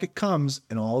bull market comes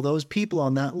and all those people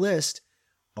on that list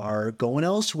are going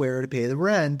elsewhere to pay the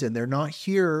rent and they're not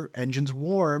here, engines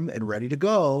warm and ready to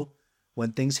go,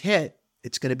 when things hit,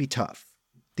 it's going to be tough.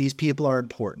 These people are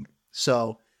important.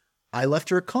 So I left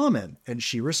her a comment and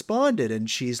she responded and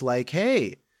she's like,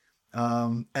 hey,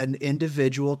 an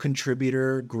individual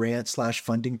contributor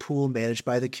grant/funding pool managed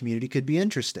by the community could be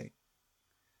interesting.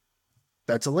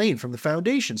 That's Elaine from the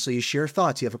foundation. So you share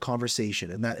thoughts, you have a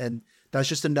conversation. And that's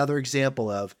just another example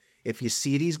of, if you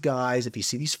see these guys, if you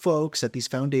see these folks at these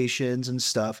foundations and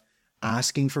stuff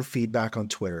asking for feedback on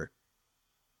Twitter,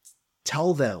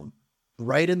 tell them,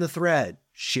 write in the thread,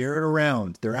 share it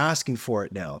around. They're asking for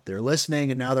it now. They're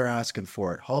listening and now they're asking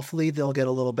for it. Hopefully they'll get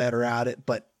a little better at it,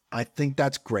 but I think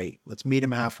that's great. Let's meet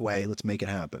them halfway. Let's make it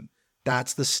happen.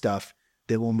 That's the stuff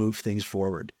that will move things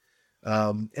forward.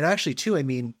 And actually too, I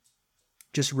mean,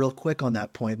 just real quick on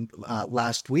that point,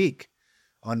 last week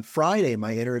on Friday,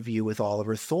 my interview with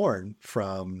Oliver Thorne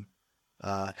from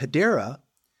Hedera,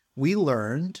 we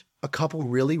learned a couple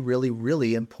really, really,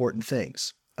 really important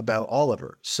things about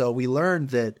Oliver. So we learned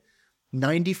that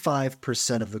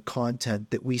 95% of the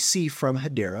content that we see from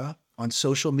Hedera on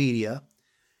social media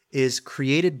is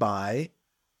created by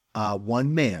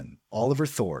one man, Oliver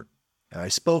Thorne. And I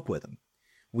spoke with him.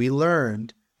 We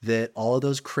learned that all of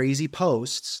those crazy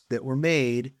posts that were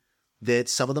made, that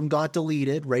some of them got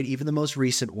deleted, right? Even the most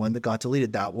recent one that got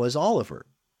deleted, that was Oliver,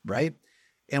 right?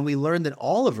 And we learned that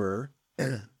Oliver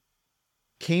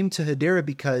came to Hedera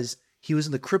because he was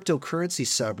in the cryptocurrency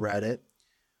subreddit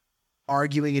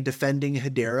arguing and defending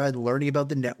Hedera and learning about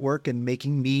the network and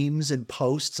making memes and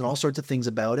posts and all sorts of things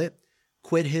about it,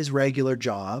 quit his regular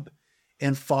job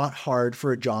and fought hard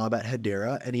for a job at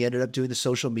Hedera. And he ended up doing the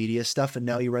social media stuff. And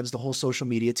now he runs the whole social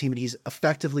media team. And he's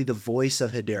effectively the voice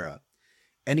of Hedera.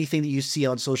 Anything that you see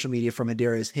on social media from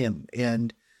Hedera is him.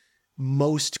 And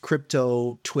most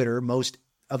crypto Twitter, most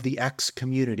of the X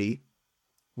community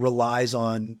relies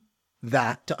on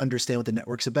that to understand what the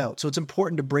network's about. So it's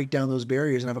important to break down those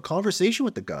barriers and have a conversation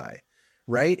with the guy,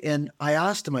 right? And I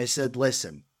asked him, I said,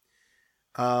 listen,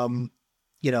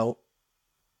 you know,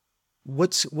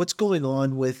 what's going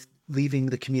on with leaving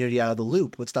the community out of the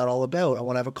loop? What's that all about? I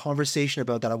want to have a conversation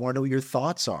about that. I want to know what your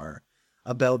thoughts are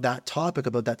about that topic,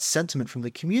 about that sentiment from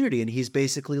the community. And he's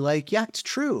basically like, yeah, it's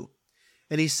true.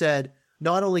 And he said,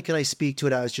 not only can I speak to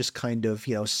it as just kind of,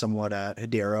 you know, someone at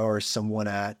Hedera or someone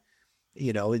at,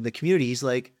 you know, in the community, he's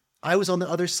like, I was on the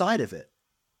other side of it,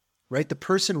 right? The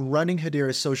person running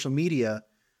Hedera's social media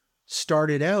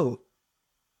started out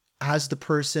as the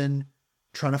person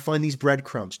trying to find these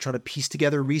breadcrumbs, trying to piece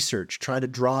together research, trying to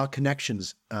draw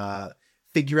connections,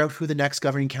 figure out who the next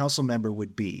governing council member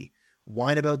would be,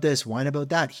 whine about this, whine about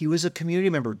that. He was a community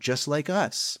member just like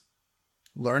us,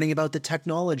 learning about the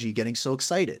technology, getting so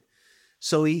excited.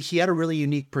 So he had a really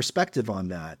unique perspective on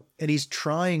that. And he's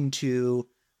trying to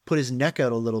put his neck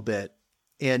out a little bit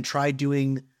and try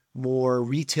doing more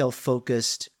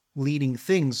retail-focused leading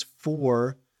things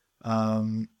for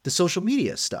the social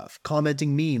media stuff,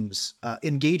 commenting memes,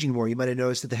 engaging more. You might have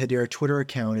noticed that the Hedera Twitter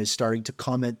account is starting to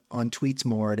comment on tweets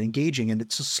more and engaging, and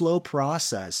it's a slow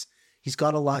process. He's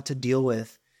got a lot to deal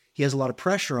with. He has a lot of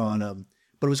pressure on him,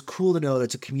 but it was cool to know that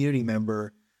it's a community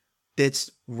member that's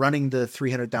running the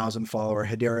 300,000 follower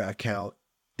Hedera account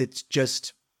that's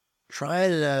just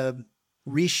trying to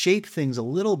reshape things a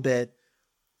little bit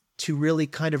to really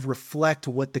kind of reflect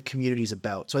what the community's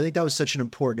about. So I think that was such an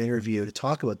important interview to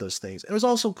talk about those things. It was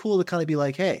also cool to kind of be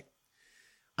like, hey,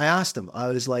 I asked him, I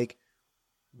was like,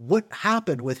 what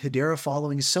happened with Hedera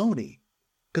following Sony?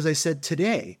 Because I said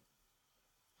today,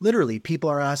 literally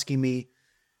people are asking me,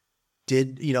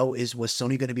 was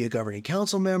Sony going to be a governing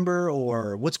council member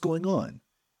or what's going on?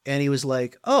 And he was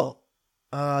like,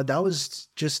 that was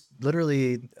just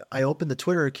literally, I opened the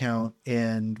Twitter account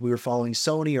and we were following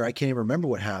Sony, or I can't even remember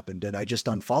what happened. And I just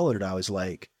unfollowed it. I was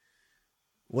like,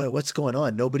 what's going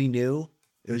on? Nobody knew.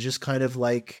 It was just kind of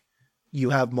like you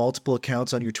have multiple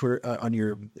accounts on your Twitter, on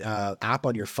your app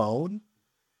on your phone,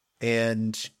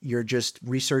 and you're just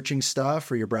researching stuff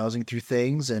or you're browsing through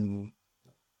things. And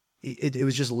it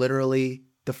was just literally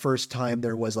the first time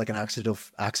there was like an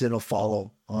accidental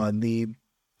follow on the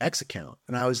X account.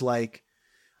 And I was like,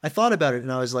 I thought about it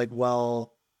and I was like,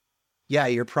 well, yeah,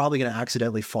 you're probably going to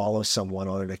accidentally follow someone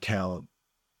on an account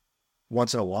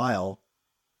once in a while.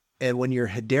 And when you're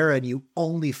Hedera and you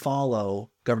only follow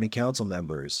governing council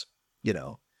members, you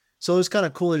know, so it was kind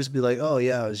of cool to just be like, oh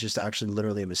yeah, it was just actually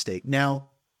literally a mistake. Now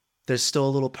there's still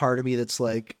a little part of me that's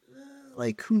like,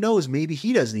 who knows? Maybe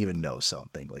he doesn't even know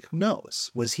something. Like, who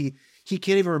knows? He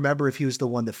can't even remember if he was the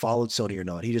one that followed Sony or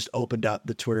not. He just opened up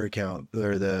the Twitter account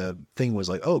or the thing was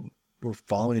like, oh, we're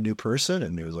following a new person.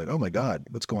 And he was like, oh my God,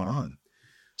 what's going on?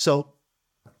 So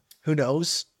who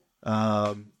knows?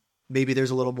 Maybe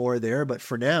there's a little more there, but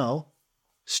for now,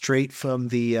 straight from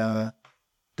the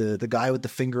guy with the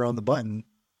finger on the button,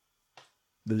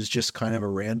 it was just kind of a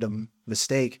random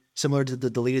mistake, similar to the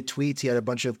deleted tweets. He had a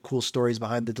bunch of cool stories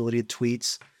behind the deleted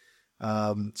tweets.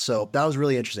 So that was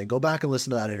really interesting. Go back and listen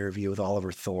to that interview with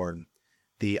Oliver Thorne.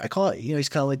 I call it, he's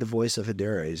kind of like the voice of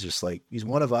Hedera. He's just like, he's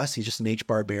one of us. He's just an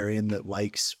H-barbarian that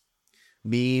likes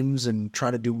memes and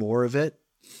trying to do more of it,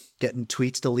 getting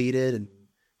tweets deleted and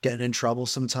getting in trouble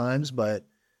sometimes. But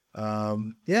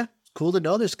yeah, it's cool to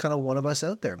know there's kind of one of us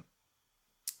out there.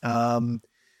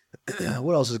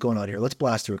 What else is going on here? Let's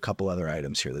blast through a couple other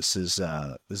items here. This is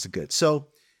good. So,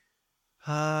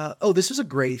 this is a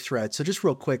great thread. So just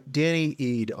real quick, Danny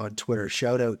Eid on Twitter,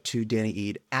 shout out to Danny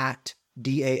Eid at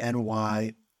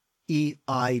DANYEID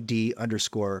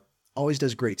 _ always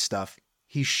does great stuff.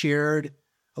 He shared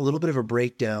a little bit of a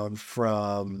breakdown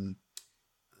from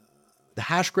the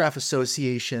Hashgraph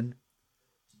Association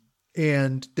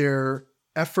and their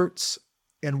efforts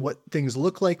and what things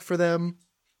look like for them.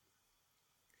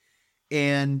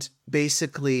 And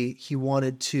basically he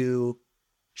wanted to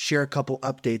share a couple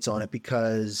updates on it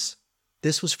because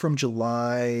this was from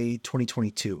July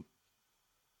 2022.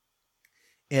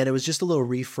 And it was just a little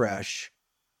refresh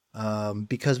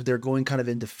because they're going kind of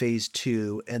into phase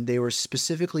 2, and they were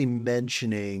specifically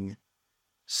mentioning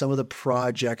some of the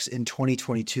projects in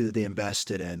 2022 that they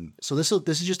invested in. So this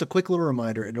is just a quick little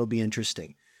reminder, and it'll be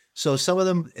interesting. So some of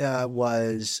them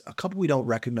was a couple we don't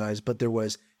recognize, but there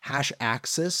was Hash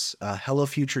Axis, Hello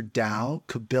Future DAO,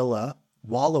 Kabila,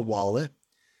 Walla Wallet,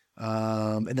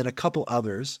 and then a couple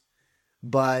others.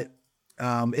 But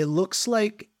it looks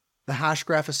like the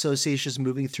Hashgraph Association is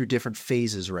moving through different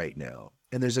phases right now.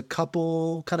 And there's a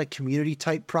couple kind of community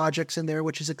type projects in there,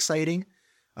 which is exciting.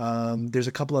 There's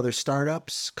a couple other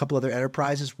startups, a couple other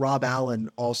enterprises. Rob Allen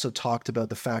also talked about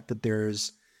the fact that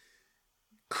there's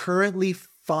currently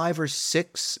 5 or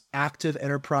 6 active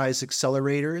enterprise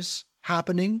accelerators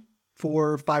happening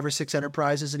for 5 or 6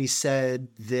 enterprises. And he said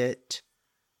that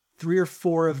 3 or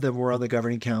 4 of them were on the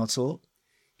governing council.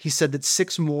 He said that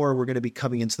 6 more were going to be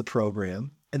coming into the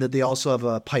program and that they also have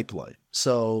a pipeline.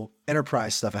 So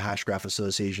enterprise stuff at Hashgraph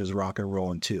Association is rock and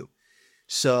rolling too.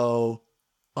 So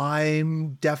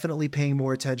I'm definitely paying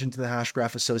more attention to the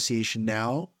Hashgraph Association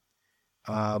now.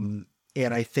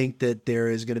 And I think that there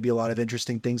is going to be a lot of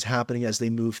interesting things happening as they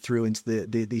move through into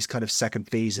these kind of second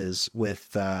phases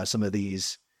with some of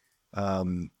these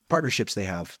partnerships they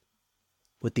have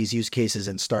with these use cases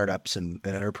and startups and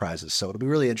enterprises. So it'll be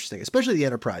really interesting, especially the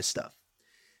enterprise stuff.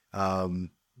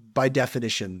 By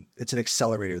definition, it's an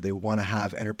accelerator. They want to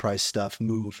have enterprise stuff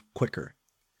move quicker.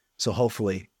 So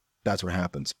hopefully that's what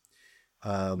happens.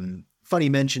 Funny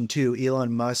mention too,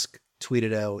 Elon Musk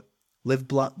tweeted out, live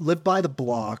by the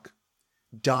block,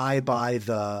 die by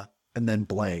the, and then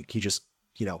blank. He just,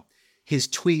 his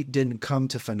tweet didn't come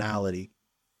to finality.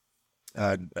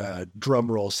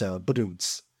 Drum roll sound,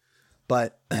 badoons.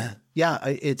 But yeah,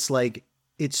 it's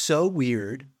so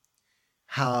weird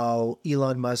how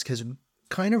Elon Musk has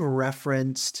kind of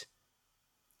referenced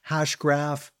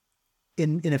Hashgraph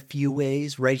in a few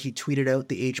ways, right? He tweeted out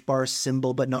the HBAR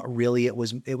symbol, but not really. It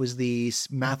was the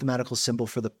mathematical symbol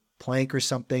for the plank or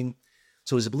something.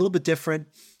 So it was a little bit different.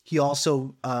 He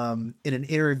also, in an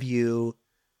interview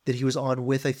that he was on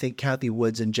with, I think, Kathy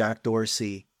Woods and Jack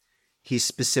Dorsey, he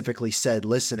specifically said,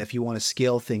 listen, if you want to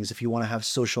scale things, if you want to have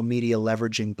social media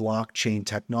leveraging blockchain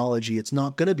technology, it's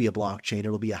not going to be a blockchain.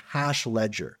 It'll be a hash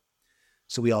ledger.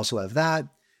 So we also have that.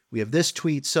 We have this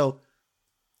tweet. So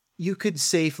you could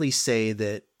safely say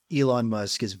that Elon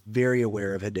Musk is very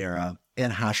aware of Hedera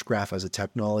and Hashgraph as a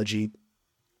technology.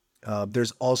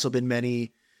 There's also been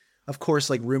many, of course,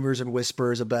 like rumors and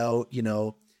whispers about,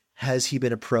 has he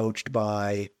been approached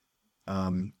by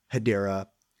Hedera?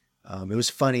 It was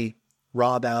funny.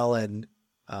 Rob Allen,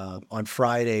 on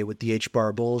Friday with the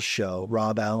HBAR Bulls show,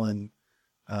 Rob Allen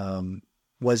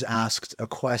was asked a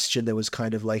question that was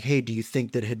kind of like, hey, do you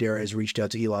think that Hedera has reached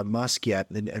out to Elon Musk yet?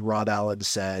 And Rob Allen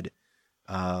said,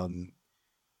 maybe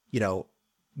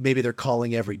they're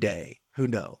calling every day. Who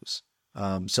knows?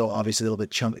 So obviously a little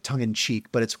bit tongue in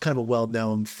cheek, but it's kind of a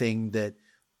well-known thing that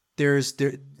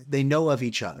they know of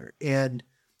each other. And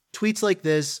tweets like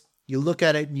this, you look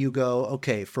at it and you go,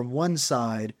 okay, from one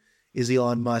side is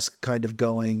Elon Musk kind of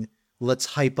going, let's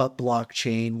hype up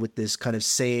blockchain with this kind of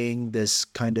saying, this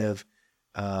kind of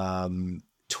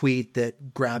tweet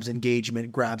that grabs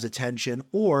engagement, grabs attention?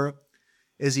 Or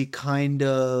is he kind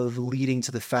of leading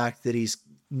to the fact that he's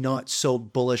not so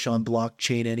bullish on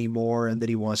blockchain anymore and that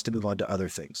he wants to move on to other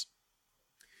things?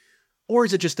 Or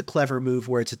is it just a clever move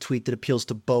where it's a tweet that appeals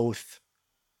to both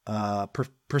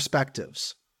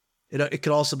perspectives? It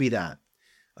could also be that.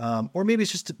 Or maybe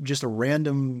it's just a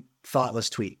random thoughtless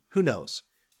tweet. Who knows?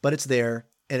 But it's there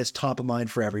and it's top of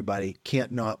mind for everybody.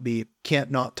 Can't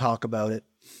not talk about it.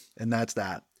 And that's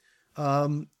that.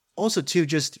 Also too,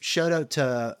 just shout out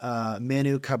to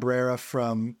Manu Cabrera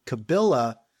from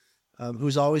Kabila,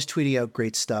 who's always tweeting out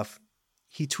great stuff.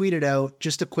 He tweeted out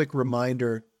just a quick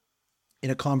reminder in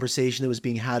a conversation that was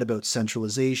being had about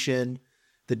centralization,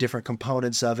 the different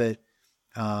components of it.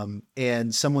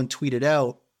 And someone tweeted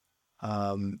out,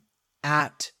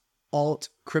 at Alt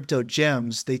Crypto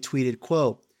Gems, they tweeted,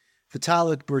 quote,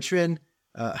 Vitalik Buterin,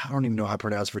 I don't even know how to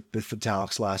pronounce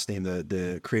Vitalik's last name,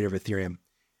 the creator of Ethereum.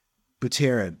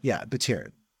 Buterin. Yeah,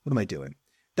 Buterin. What am I doing?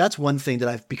 That's one thing that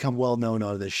I've become well known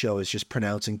on this show, is just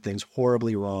pronouncing things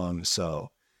horribly wrong. So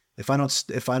if I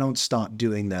don't stop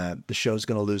doing that, the show's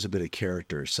going to lose a bit of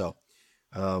character. So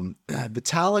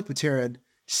Vitalik Buterin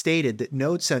stated that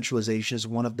node centralization is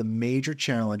one of the major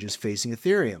challenges facing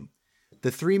Ethereum.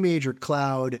 The 3 major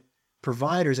cloud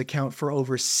providers account for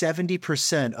over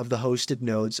 70% of the hosted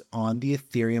nodes on the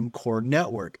Ethereum core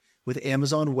network, with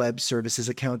Amazon Web Services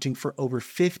accounting for over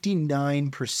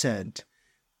 59%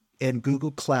 and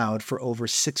Google Cloud for over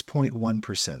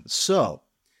 6.1%. So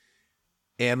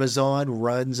Amazon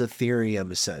runs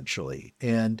Ethereum essentially.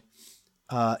 And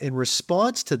in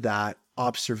response to that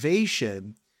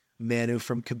observation, Manu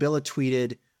from Kabila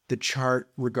tweeted the chart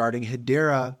regarding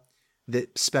Hedera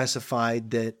that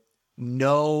specified that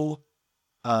no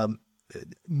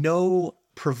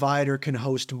provider can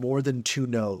host more than 2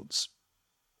 nodes.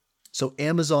 So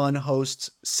Amazon hosts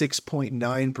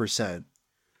 6.9%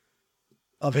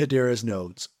 of Hedera's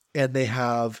nodes, and they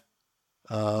have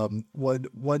 1,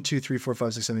 2, 3, 4,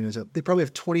 5, 6, 7, 8, 9, 10. They probably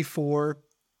have 24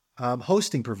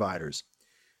 hosting providers.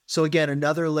 So again,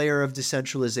 another layer of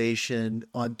decentralization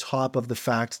on top of the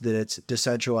fact that it's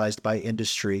decentralized by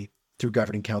industry through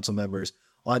governing council members.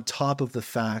 on top of the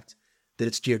fact that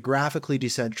it's geographically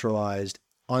decentralized,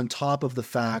 on top of the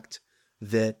fact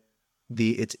that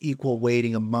it's equal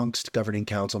weighting amongst governing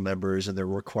council members and they're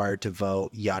required to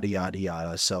vote, yada, yada,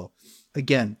 yada. So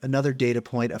again, another data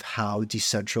point of how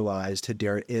decentralized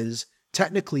Hedera is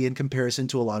technically in comparison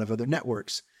to a lot of other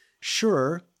networks.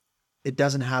 Sure, it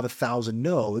doesn't have 1,000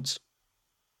 nodes,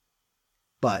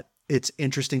 but it's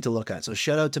interesting to look at. So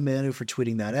shout out to Manu for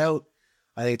tweeting that out.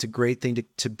 I think it's a great thing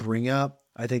to bring up.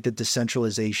 I think that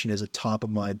decentralization is a top of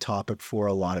mind topic for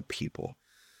a lot of people.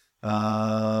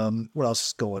 What else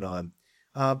is going on?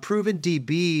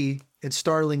 ProvenDB and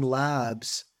Starling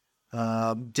Labs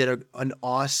did an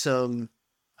awesome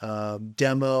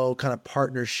demo kind of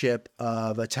partnership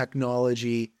of a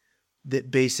technology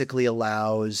that basically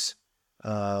allows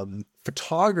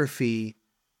photography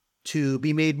to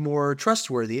be made more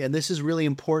trustworthy. And this is really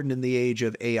important in the age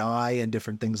of AI and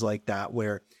different things like that,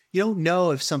 where you don't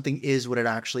know if something is what it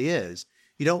actually is.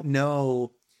 You don't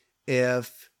know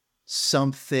if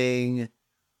something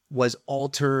was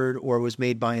altered or was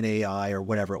made by an AI or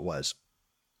whatever it was.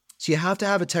 So you have to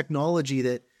have a technology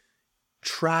that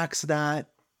tracks that,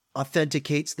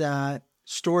 authenticates that,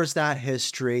 stores that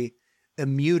history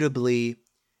immutably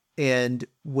and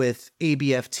with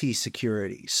ABFT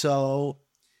security. So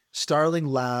Starling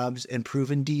Labs and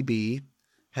ProvenDB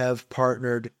have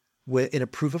partnered in a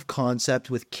proof of concept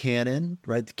with Canon,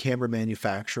 right, the camera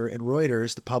manufacturer, and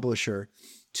Reuters, the publisher,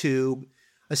 to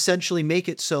essentially make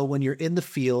it so when you're in the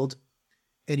field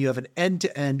and you have an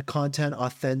end-to-end content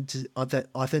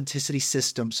authenticity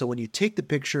system. So when you take the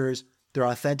pictures, they're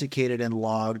authenticated and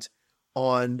logged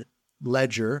on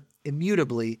Ledger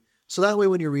immutably. So that way,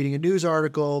 when you're reading a news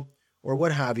article or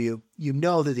what have you, you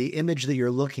know that the image that you're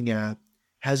looking at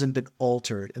hasn't been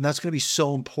altered. And that's going to be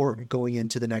so important going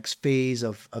into the next phase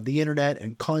of the internet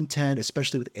and content,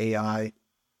 especially with AI.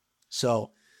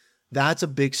 So that's a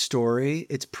big story.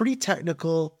 It's pretty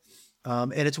technical,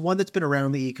 and it's one that's been around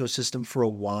in the ecosystem for a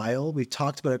while. We've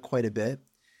talked about it quite a bit.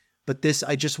 But this,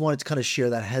 I just wanted to kind of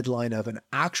share that headline of an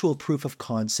actual proof of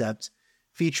concept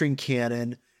featuring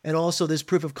Canon. And also this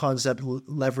proof of concept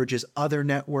leverages other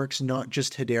networks, not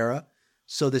just Hedera.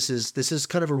 So this is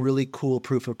kind of a really cool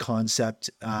proof of concept.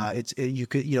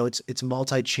 It's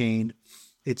multi-chain,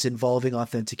 it's involving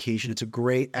authentication. It's a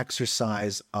great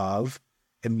exercise of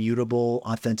immutable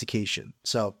authentication.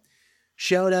 So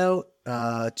shout out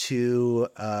to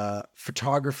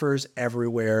photographers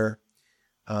everywhere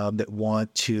that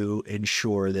want to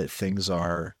ensure that things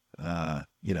are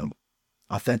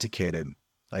authenticated.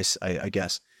 I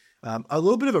guess a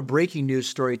little bit of a breaking news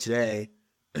story today.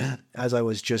 As I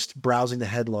was just browsing the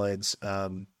headlines,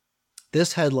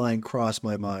 this headline crossed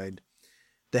my mind.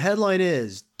 The headline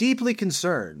is, deeply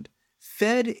concerned,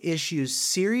 Fed issues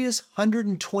serious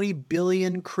 120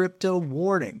 billion crypto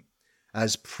warning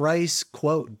as price,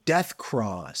 quote, death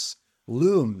cross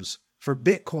looms for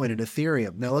Bitcoin and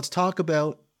Ethereum. Now let's talk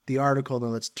about the article. Now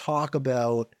let's talk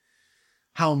about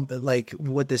how,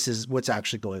 what this is, what's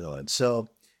actually going on. So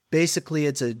basically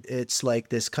it's like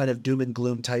this kind of doom and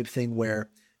gloom type thing where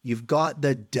you've got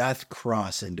the death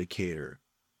cross indicator.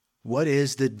 What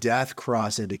is the death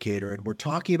cross indicator? And we're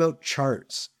talking about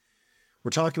charts. We're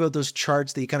talking about those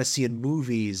charts that you kind of see in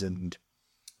movies and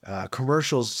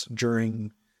commercials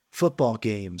during football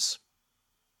games.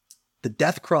 The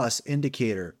death cross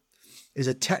indicator is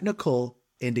a technical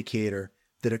indicator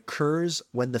that occurs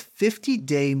when the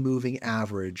 50-day moving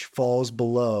average falls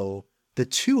below the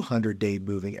 200-day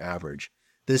moving average.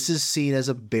 This is seen as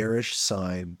a bearish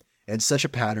sign, and such a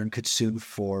pattern could soon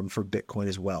form for Bitcoin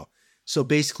as well. So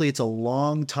basically, it's a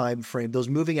long time frame. Those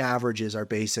moving averages are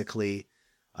basically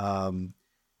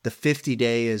the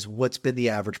 50-day is what's been the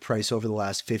average price over the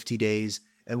last 50 days,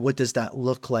 and what does that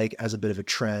look like as a bit of a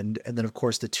trend? And then, of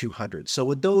course, the 200. So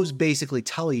what those basically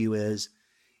tell you is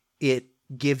it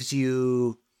gives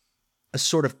you a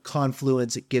sort of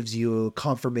confluence. It gives you a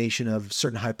confirmation of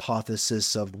certain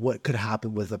hypothesis of what could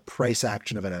happen with a price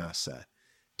action of an asset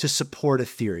to support a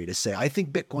theory, to say, I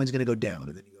think Bitcoin's going to go down.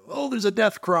 And then you go, oh, there's a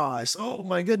death cross. Oh,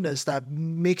 my goodness, that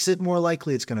makes it more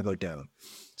likely it's going to go down.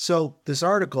 So this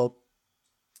article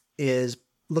is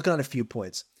looking at a few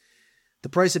points. The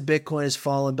price of Bitcoin has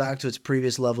fallen back to its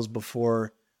previous levels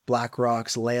before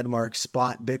BlackRock's landmark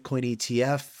spot Bitcoin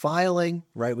ETF filing,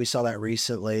 right? We saw that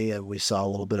recently, and we saw a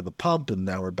little bit of a pump, and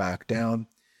now we're back down.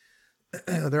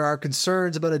 There are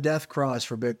concerns about a death cross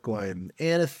for Bitcoin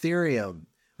and Ethereum.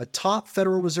 A top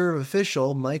Federal Reserve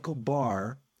official, Michael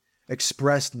Barr,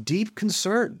 expressed deep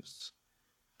concerns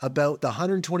about the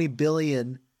 120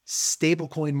 billion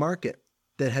stablecoin market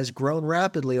that has grown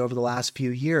rapidly over the last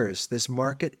few years. This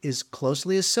market is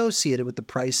closely associated with the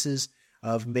prices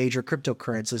of major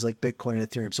cryptocurrencies like Bitcoin and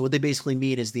Ethereum. So what they basically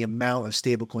mean is the amount of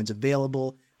stablecoins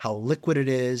available, how liquid it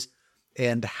is,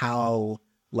 and how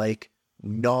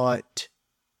not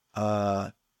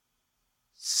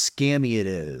scammy it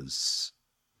is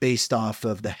based off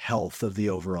of the health of the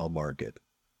overall market.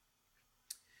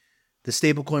 The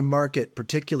stablecoin market,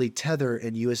 particularly Tether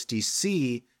and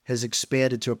USDC, has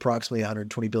expanded to approximately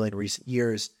 120 billion in recent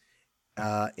years.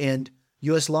 And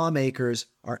U.S. lawmakers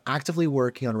are actively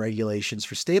working on regulations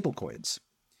for stablecoins.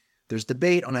 There's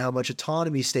debate on how much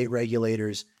autonomy state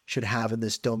regulators should have in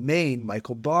this domain.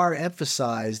 Michael Barr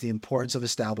emphasized the importance of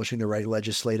establishing the right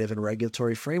legislative and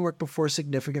regulatory framework before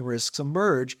significant risks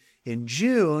emerge. In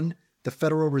June, the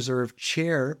Federal Reserve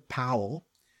Chair, Powell,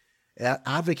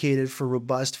 advocated for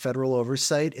robust federal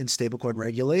oversight in stablecoin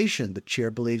regulation. The chair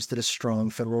believes that a strong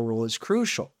federal role is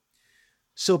crucial.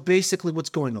 So basically what's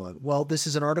going on? Well, this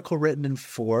is an article written in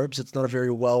Forbes. It's not a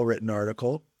very well-written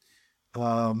article.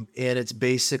 And it's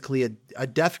basically a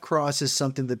death cross is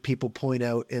something that people point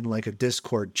out in like a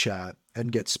Discord chat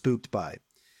and get spooked by.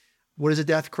 What does a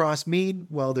death cross mean?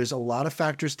 Well, there's a lot of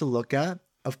factors to look at.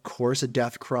 Of course, a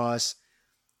death cross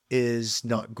is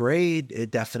not great.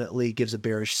 It definitely gives a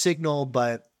bearish signal,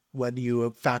 but when you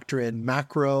factor in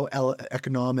macro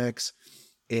economics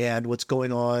and what's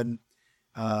going on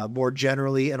more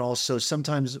generally, and also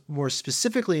sometimes more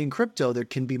specifically in crypto, there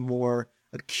can be more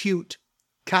acute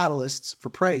catalysts for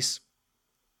price.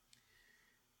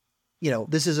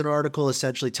 This is an article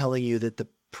essentially telling you that the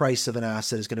price of an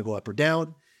asset is going to go up or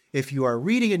down. If you are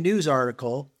reading a news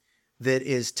article that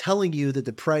is telling you that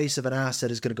the price of an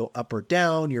asset is going to go up or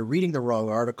down, you're reading the wrong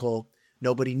article.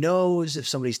 Nobody knows if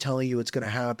somebody's telling you it's going to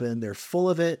happen. They're full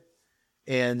of it.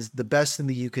 And the best thing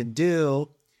that you can do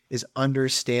is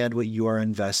understand what you are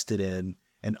invested in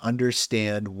and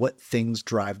understand what things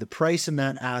drive the price in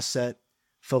that asset.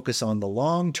 Focus on the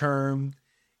long term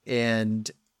and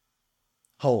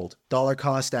hold. Dollar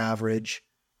cost average.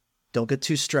 Don't get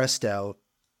too stressed out.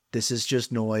 This is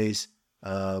just noise.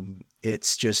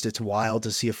 It's wild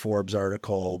to see a Forbes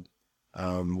article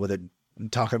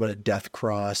talking about a death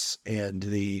cross and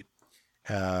the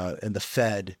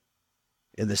Fed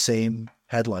in the same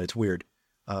headline. It's weird.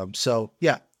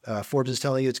 Forbes is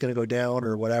telling you it's going to go down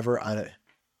or whatever.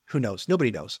 Who knows? Nobody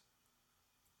knows.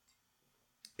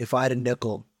 If I had a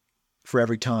nickel for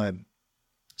every time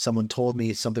someone told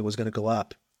me something was going to go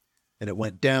up and it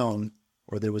went down,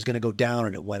 or that it was going to go down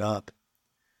and it went up,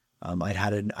 I'd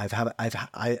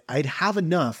have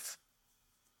enough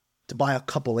to buy a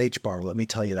couple H-bar. Let me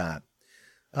tell you that.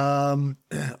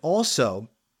 Also,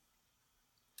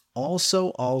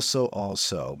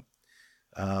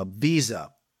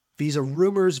 Visa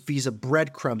rumors, Visa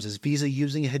breadcrumbs. Is Visa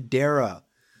using Hedera?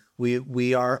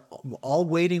 We are all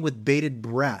waiting with bated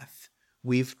breath.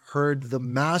 We've heard the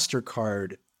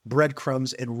MasterCard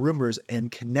breadcrumbs and rumors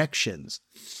and connections,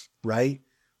 right?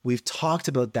 We've talked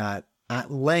about that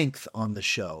at length on the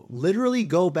show. Literally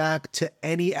go back to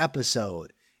any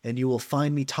episode and you will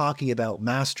find me talking about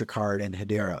MasterCard and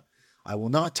Hedera. I will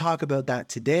not talk about that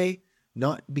today,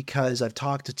 not because I've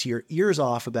talked to your ears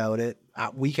off about it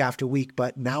week after week,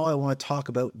 but now I want to talk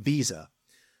about Visa.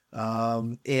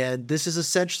 And this is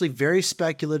essentially very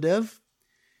speculative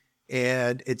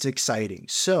and it's exciting.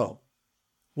 So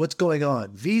what's going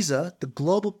on? Visa, the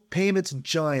global payments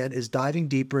giant, is diving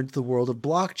deeper into the world of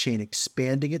blockchain,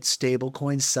 expanding its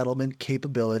stablecoin settlement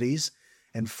capabilities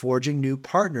and forging new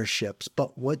partnerships.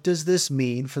 But what does this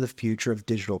mean for the future of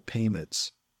digital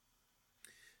payments?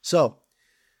 So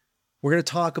we're going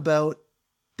to talk about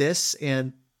this.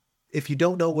 And if you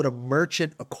don't know what a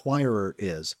merchant acquirer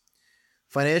is,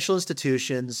 financial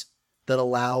institutions that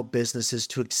allow businesses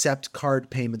to accept card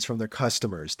payments from their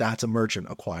customers, that's a merchant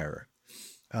acquirer.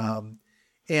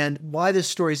 And why this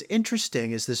story is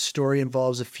interesting is this story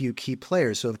involves a few key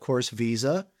players. So, of course,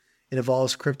 Visa, it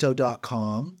involves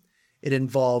Crypto.com. It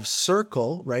involves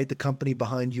Circle, right, the company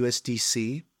behind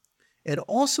USDC. And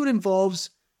also it involves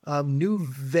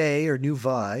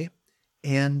Nuvei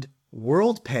and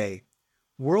WorldPay.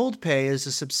 WorldPay is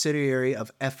a subsidiary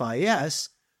of FIS,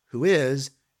 who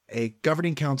is a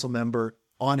governing council member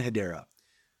on Hedera.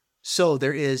 So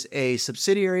there is a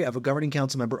subsidiary of a governing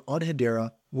council member on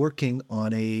Hedera working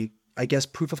on a,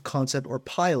 proof of concept or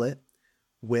pilot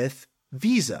with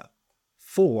Visa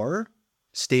for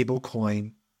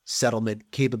stablecoin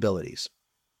settlement capabilities.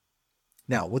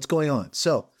 Now, what's going on?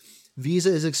 So Visa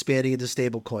is expanding into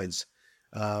stablecoins,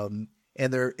 and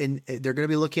they're going to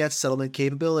be looking at settlement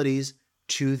capabilities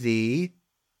to the,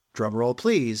 drumroll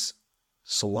please,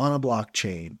 Solana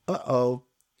blockchain.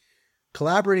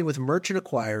 Collaborating with merchant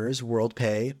acquirers,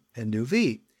 WorldPay and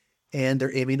Nuvei. and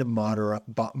they're aiming to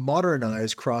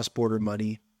modernize cross-border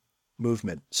money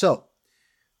movement. So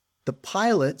the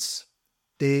pilots,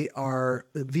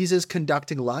 Visa's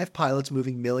conducting live pilots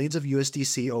moving millions of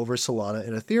USDC over Solana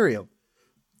and Ethereum.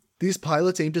 These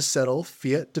pilots aim to settle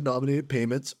fiat-denominated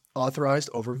payments authorized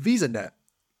over VisaNet.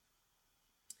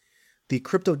 The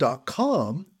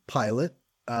Crypto.com pilot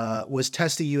was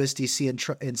testing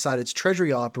USDC inside its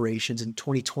treasury operations in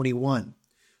 2021.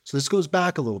 So this goes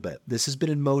back a little bit. This has been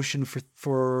in motion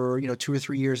for 2 or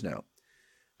 3 years now.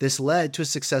 This led to a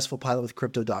successful pilot with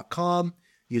Crypto.com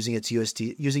using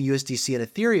USDC and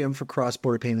Ethereum for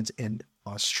cross-border payments in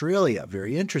Australia.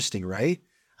 Very interesting, right?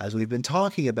 As we've been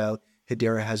talking about,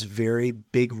 Hedera has very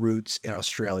big roots in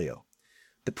Australia.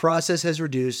 The process has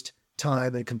reduced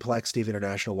time and complexity of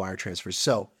international wire transfers.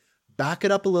 So back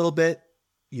it up a little bit.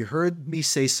 You heard me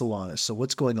say Solana. So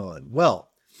what's going on? Well,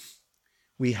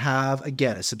 we have,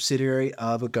 again, a subsidiary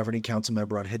of a governing council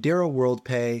member on Hedera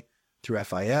WorldPay through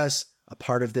FIS, a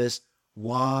part of this.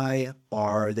 Why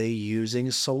are they using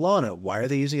Solana? Why are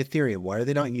they using Ethereum? Why are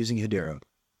they not using Hedera?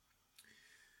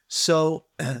 So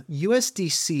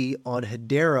USDC on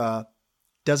Hedera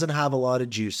doesn't have a lot of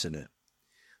juice in it.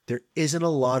 There isn't a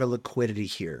lot of liquidity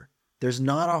here. There's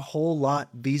not a whole lot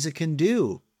Visa can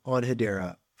do on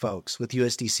Hedera, folks, with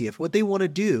USDC. If what they want to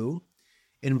do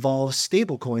involves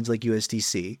stable coins like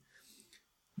USDC,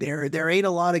 there ain't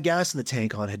a lot of gas in the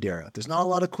tank on Hedera. There's not a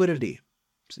lot of liquidity.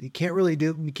 So you can't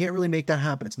really make that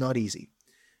happen. It's not easy.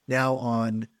 Now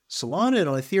on Solana and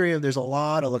on Ethereum, there's a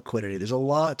lot of liquidity. There's a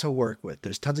lot to work with.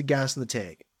 There's tons of gas in the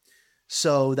tank.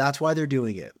 So that's why they're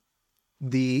doing it.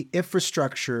 The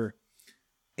infrastructure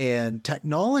and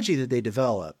technology that they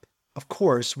develop, of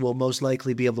course, will most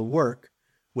likely be able to work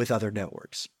with other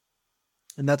networks.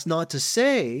 And that's not to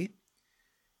say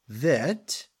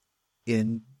that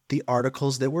in the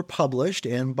articles that were published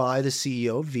and by the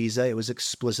CEO of Visa, it was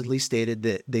explicitly stated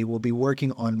that they will be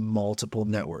working on multiple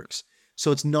networks.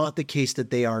 So it's not the case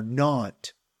that they are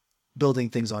not building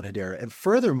things on Hedera. And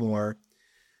furthermore,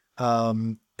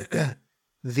 so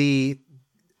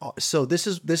this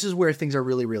is where things are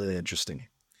really, really interesting.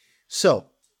 So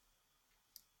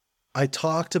I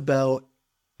talked about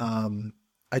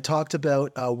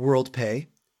WorldPay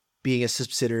being a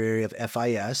subsidiary of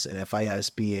FIS and FIS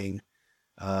being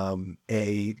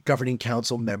a governing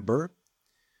council member,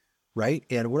 right?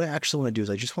 And what I actually want to do is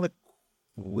I just want to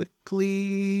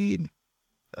quickly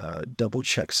double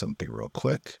check something real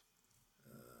quick.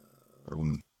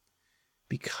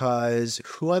 Because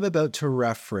who I'm about to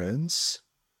reference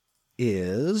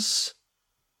is...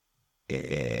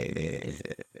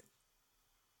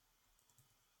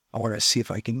 I want to see if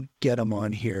I can get him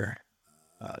on here.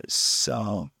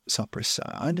 Sal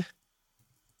Prasad.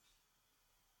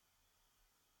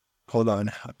 Hold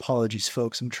on. Apologies,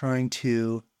 folks. I'm trying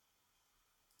to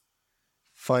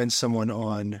find someone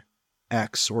on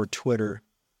X or Twitter.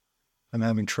 I'm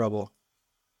having trouble.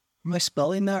 Am I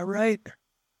spelling that right?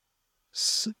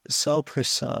 Sal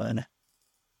Prasad.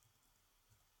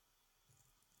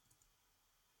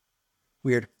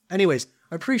 Weird. Anyways,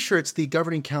 I'm pretty sure it's the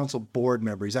governing council board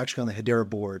member. He's actually on the Hedera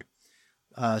board.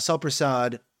 Sal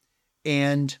Prasad.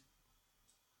 And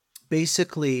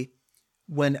basically,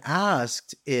 when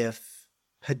asked if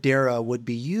Hedera would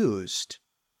be used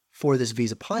for this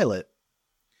Visa pilot,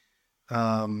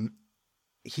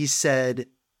 he said,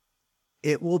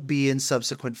 it will be in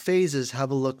subsequent phases. Have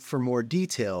a look for more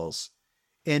details.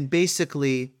 And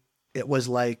basically, it was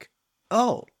like,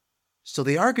 oh, so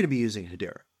they are going to be using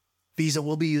Hedera. Visa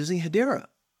will be using Hedera.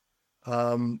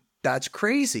 That's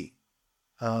crazy.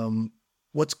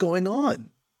 What's going on?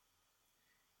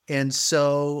 And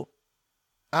so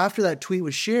after that tweet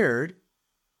was shared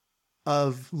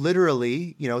of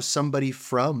literally, somebody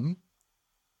from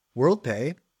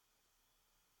WorldPay,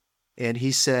 and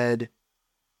he said,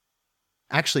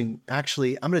 actually,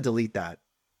 I'm going to delete that.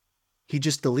 He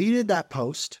just deleted that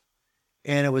post,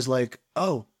 and it was like,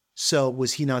 oh, so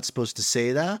was he not supposed to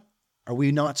say that? Are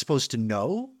we not supposed to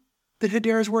know that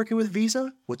Hedera is working with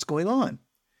Visa? What's going on?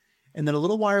 And then a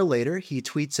little while later, he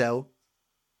tweets out,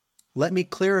 let me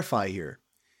clarify here.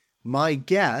 My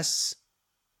guess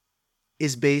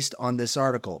is based on this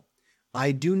article.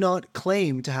 I do not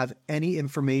claim to have any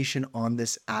information on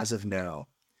this as of now.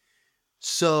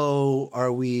 So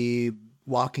are we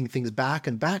walking things back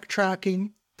and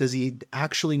backtracking? Does he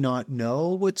actually not know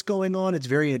what's going on? It's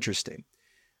very interesting.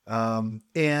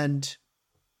 And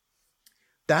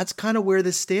that's kind of where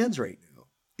this stands right now.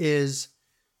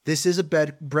 This is a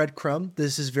breadcrumb.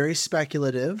 This is very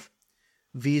speculative.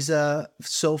 Visa,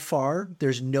 so far,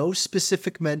 there's no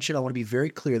specific mention. I want to be very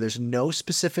clear. There's no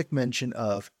specific mention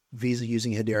of Visa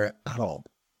using Hedera at all.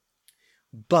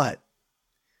 But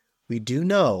we do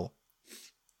know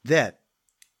that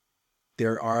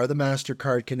there are the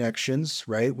MasterCard connections,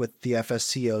 right, with the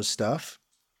FSCO stuff,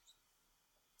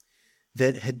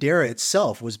 that Hedera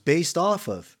itself was based off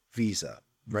of Visa,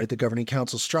 right, the governing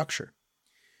council structure,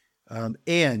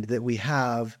 and that we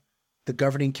have the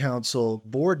governing council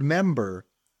board member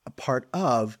a part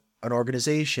of an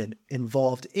organization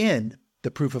involved in the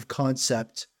proof of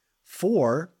concept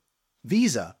for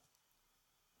Visa,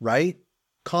 right?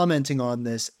 Commenting on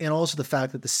this, and also the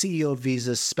fact that the CEO of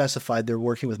Visa specified they're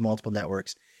working with multiple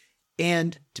networks.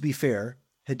 And to be fair,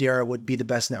 Hedera would be the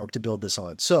best network to build this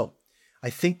on. So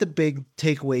I think the big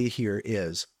takeaway here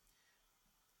is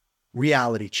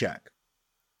reality check.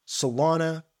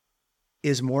 Solana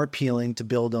is more appealing to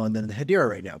build on than the Hedera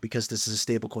right now because this is a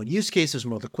stablecoin use case. There's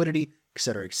more liquidity, et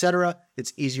cetera, et cetera.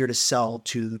 It's easier to sell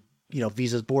to,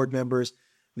 Visa's board members.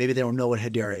 Maybe they don't know what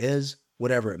Hedera is,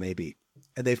 whatever it may be.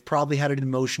 And they've probably had it in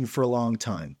motion for a long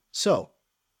time. So,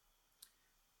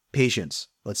 patience.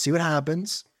 Let's see what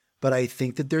happens. But I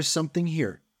think that there's something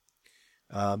here.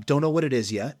 Don't know what it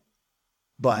is yet,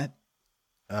 but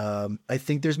I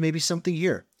think there's maybe something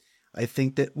here. I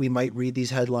think that we might read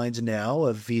these headlines now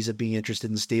of Visa being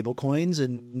interested in stablecoins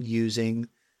and using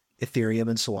Ethereum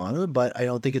and Solana, but I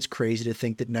don't think it's crazy to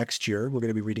think that next year we're going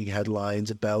to be reading headlines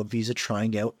about Visa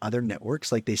trying out other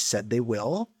networks like they said they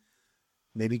will.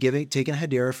 Maybe taking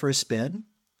Hedera for a spin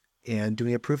and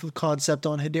doing a proof of concept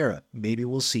on Hedera. Maybe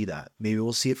we'll see that. Maybe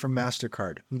we'll see it from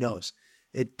MasterCard. Who knows?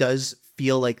 It does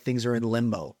feel like things are in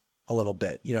limbo a little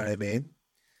bit. You know what I mean?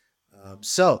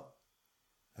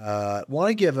 Want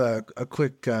to give a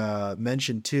quick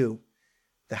mention too.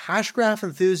 The Hashgraph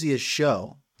Enthusiast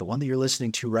show, the one that you're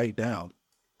listening to right now,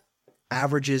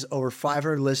 averages over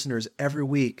 500 listeners every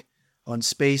week on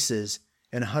Spaces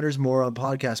and hundreds more on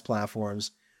podcast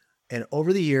platforms. And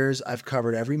over the years, I've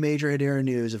covered every major Hedera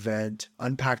news event,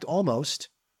 unpacked almost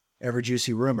every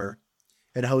juicy rumor,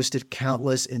 and hosted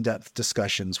countless in-depth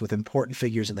discussions with important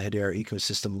figures in the Hedera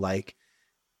ecosystem like,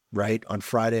 right, on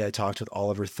Friday, I talked with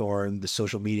Oliver Thorne, the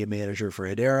social media manager for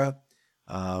Hedera.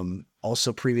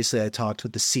 Also previously, I talked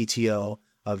with the CTO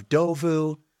of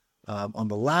Dovu on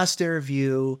the last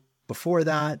interview. Before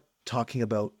that, talking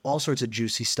about all sorts of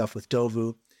juicy stuff with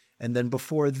Dovu. And then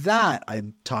before that, I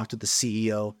talked with the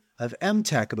CEO of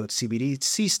MTech about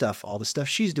CBDC stuff, all the stuff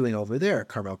she's doing over there.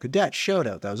 Carmel Cadet, shout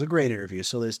out. That was a great interview.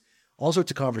 So there's all sorts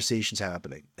of conversations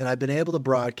happening. And I've been able to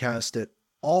broadcast it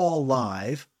all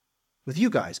live with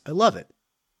you guys. I love it.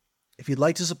 If you'd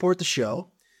like to support the show,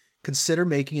 consider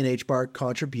making an HBAR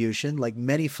contribution like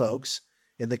many folks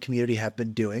in the community have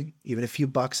been doing. Even a few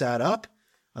bucks add up.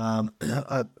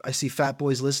 I see Fat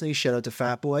Boy's listening. Shout out to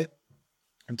Fat Boy.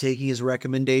 I'm taking his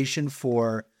recommendation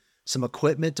for some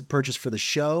equipment to purchase for the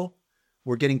show.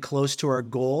 We're getting close to our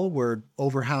goal. We're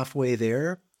over halfway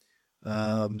there.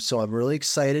 So I'm really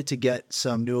excited to get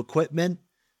some new equipment.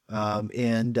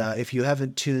 And if you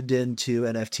haven't tuned into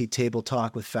NFT Table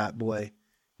Talk with Fat Boy,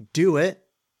 do it.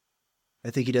 I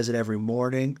think he does it every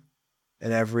morning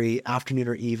and every afternoon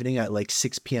or evening at like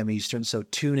 6 p.m. Eastern. So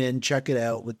tune in, check it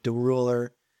out with DeRuler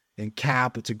and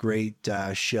Cap. It's a great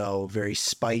show, very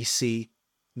spicy,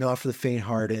 not for the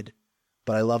faint-hearted,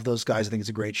 but I love those guys. I think it's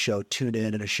a great show. Tune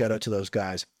in, and a shout out to those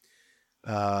guys.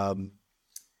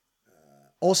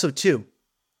 Also, too,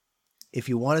 if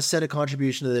you want to send a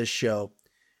contribution to this show,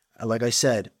 like I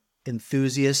said,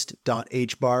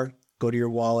 enthusiast.hbar, go to your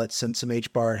wallet, send some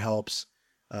HBAR, it helps.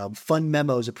 Fun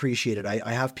memos appreciated.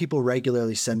 I have people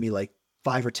regularly send me like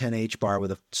 5 or 10 HBAR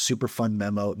with a super fun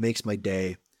memo. It makes my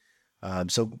day.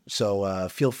 So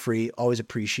feel free, always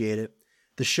appreciate it.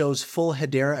 The show's full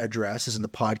Hedera address is in the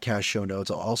podcast show notes.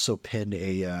 I'll also pin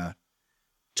a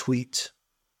tweet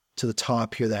to the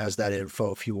top here that has that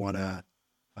info if you want to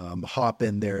hop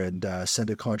in there and send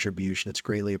a contribution. It's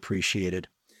greatly appreciated.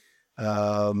 Get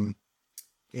all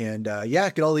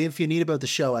the info you need about the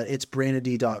show at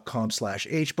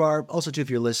itsbrandond.com/hbar. Also, too, if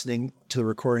you're listening to the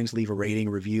recordings, leave a rating,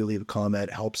 review, leave a comment.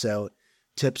 It helps out.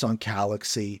 Tips on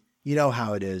Galaxy. You know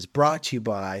how it is. Brought to you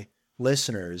by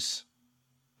listeners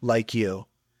like you.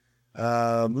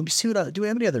 Let me see do we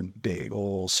have any other big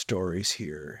old stories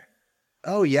here?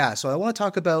 Oh yeah. So I want to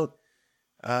talk about,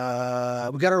 we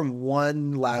got our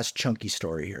one last chunky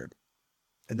story here,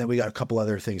 and then we got a couple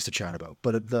other things to chat about,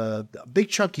 but the big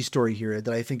chunky story here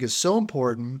that I think is so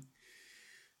important.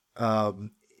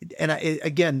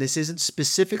 Again, this isn't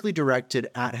specifically directed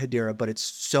at Hedera, but it's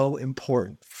so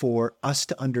important for us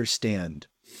to understand.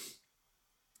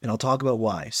 And I'll talk about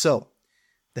why. So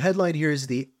the headline here is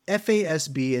the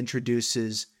FASB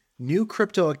introduces new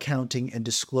crypto accounting and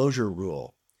disclosure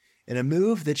rule. In a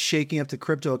move that's shaking up the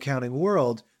crypto accounting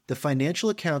world, the Financial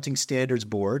Accounting Standards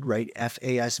Board, right,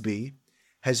 FASB,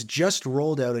 has just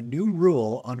rolled out a new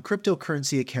rule on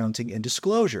cryptocurrency accounting and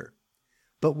disclosure.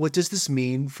 But what does this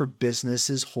mean for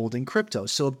businesses holding crypto?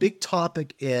 So a big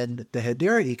topic in the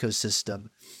Hedera ecosystem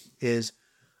is,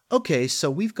 okay, so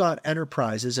we've got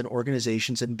enterprises and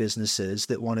organizations and businesses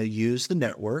that want to use the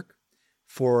network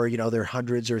for, their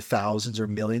hundreds or thousands or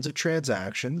millions of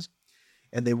transactions,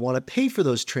 and they want to pay for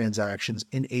those transactions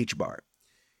in HBAR.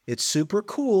 It's super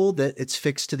cool that it's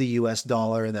fixed to the US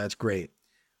dollar, and that's great.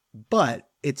 But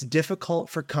it's difficult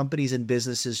for companies and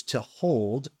businesses to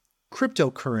hold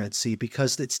cryptocurrency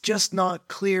because it's just not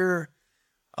clear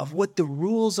of what the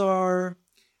rules are,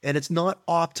 and it's not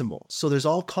optimal. So there's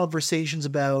all conversations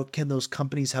about, can those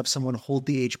companies have someone hold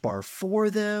the HBAR for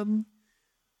them,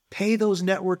 pay those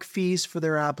network fees for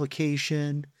their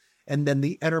application, and then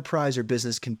the enterprise or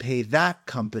business can pay that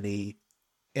company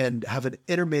and have an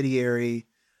intermediary,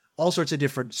 all sorts of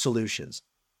different solutions.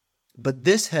 But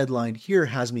this headline here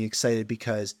has me excited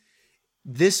because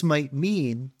this might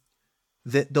mean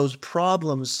that those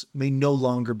problems may no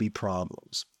longer be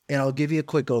problems. And I'll give you a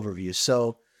quick overview.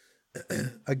 So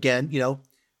again,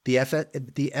 the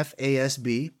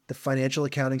FASB, the Financial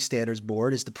Accounting Standards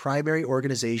Board, is the primary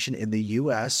organization in the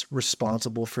US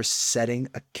responsible for setting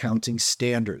accounting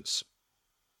standards.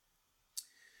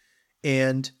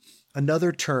 And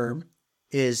another term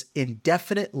is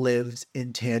indefinite-lived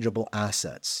intangible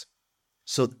assets.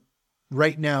 So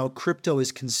right now, crypto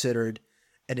is considered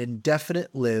an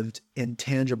indefinite-lived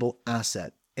intangible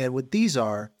asset. And what these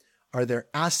are they're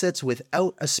assets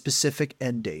without a specific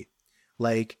end date,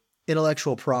 like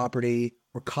intellectual property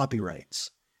or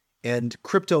copyrights. And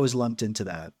crypto is lumped into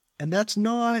that. And that's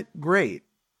not great.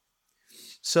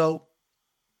 So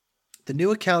the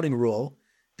new accounting rule,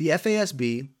 the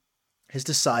FASB has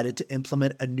decided to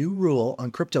implement a new rule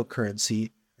on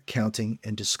cryptocurrency accounting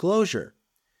and disclosure.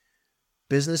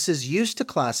 Businesses used to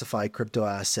classify crypto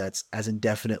assets as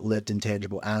indefinite-lived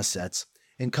intangible assets,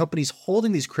 and companies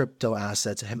holding these crypto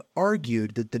assets have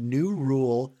argued that the new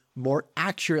rule more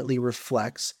accurately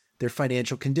reflects their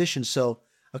financial condition. So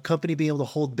a company being able to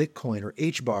hold Bitcoin or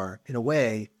HBAR in a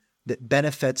way that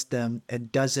benefits them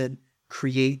and doesn't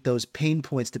create those pain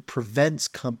points that prevents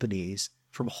companies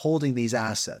from holding these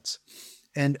assets.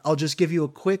 And I'll just give you a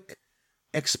quick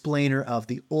explainer of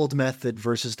the old method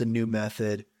versus the new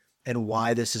method and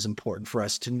why this is important for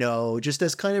us to know just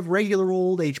as kind of regular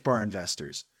old HBAR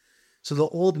investors. So the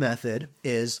old method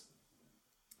is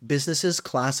businesses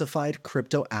classified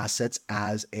crypto assets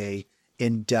as a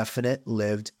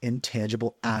indefinite-lived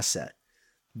intangible asset.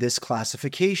 This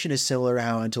classification is similar to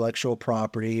how intellectual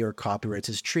property or copyrights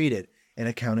is treated. In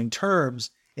accounting terms,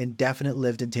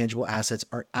 indefinite-lived intangible assets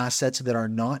are assets that are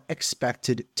not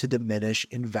expected to diminish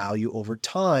in value over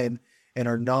time and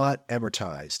are not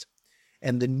amortized.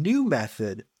 And the new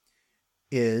method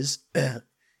is,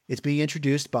 it's being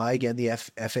introduced by, again, the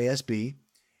FASB.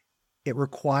 It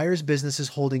requires businesses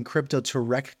holding crypto to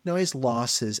recognize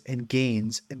losses and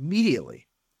gains immediately.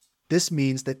 This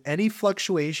means that any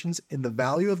fluctuations in the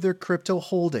value of their crypto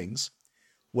holdings,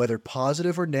 whether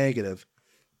positive or negative,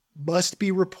 must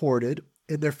be reported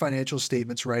in their financial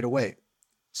statements right away.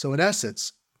 So in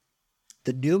essence,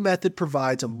 the new method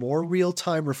provides a more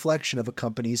real-time reflection of a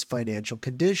company's financial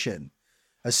condition,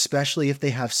 especially if they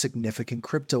have significant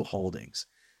crypto holdings.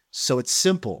 So it's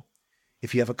simple.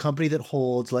 If you have a company that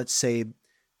holds, let's say,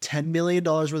 $10 million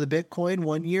worth of Bitcoin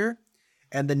one year,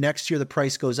 and the next year the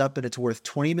price goes up and it's worth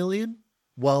 $20 million,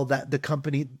 well, that the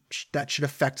company, that should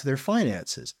affect their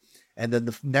finances. And then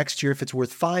the next year, if it's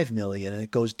worth $5 million and it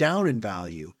goes down in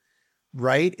value,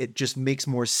 right? It just makes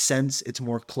more sense. It's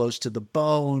more close to the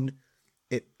bone.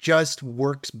 It just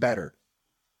works better.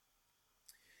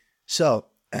 So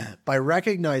by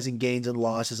recognizing gains and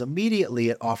losses immediately,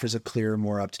 it offers a clearer,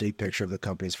 more up-to-date picture of the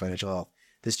company's financial health.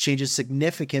 This change is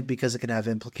significant because it can have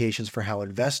implications for how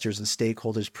investors and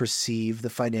stakeholders perceive the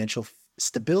financial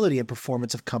stability and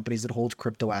performance of companies that hold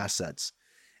crypto assets.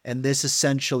 And this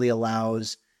essentially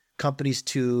allows companies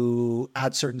to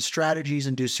add certain strategies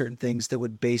and do certain things that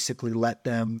would basically let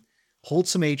them hold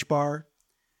some HBAR,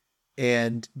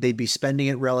 and they'd be spending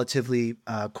it relatively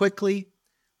quickly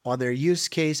on their use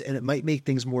case, and it might make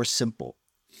things more simple.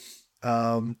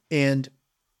 And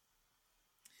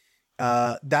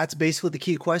that's basically the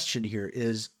key question here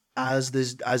is, as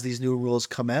these new rules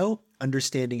come out,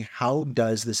 understanding how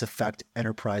does this affect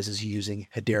enterprises using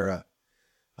Hedera,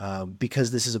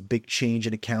 because this is a big change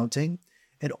in accounting.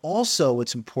 And also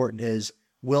what's important is,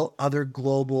 will other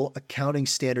global accounting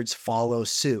standards follow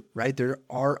suit, right? There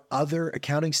are other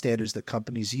accounting standards that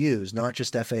companies use, not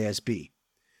just FASB.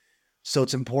 So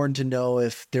it's important to know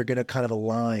if they're going to kind of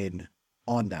align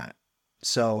on that.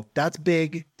 So that's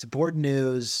big. It's important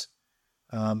news.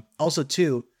 Also,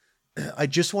 too, I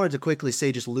just wanted to quickly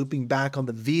say, just looping back on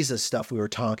the visa stuff we were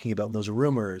talking about, those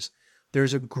rumors,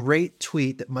 there's a great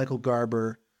tweet that Michael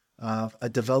Garber, a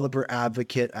developer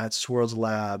advocate at Swirls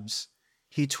Labs,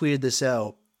 he tweeted this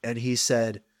out, and he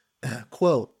said,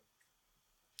 quote,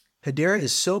 Hedera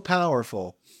is so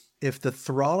powerful, if the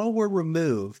throttle were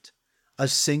removed, a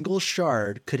single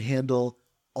shard could handle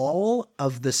all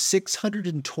of the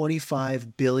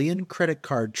 625 billion credit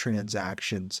card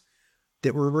transactions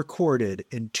that were recorded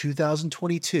in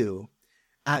 2022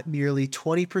 at nearly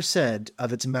 20%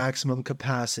 of its maximum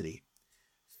capacity.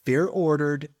 Fair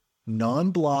ordered,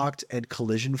 non-blocked, and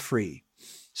collision-free.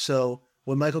 So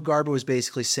what Michael Garber was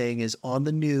basically saying is, on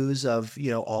the news of,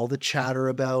 all the chatter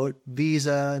about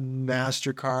Visa and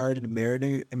MasterCard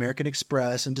and American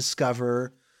Express and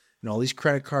Discover and all these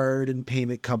credit card and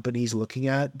payment companies looking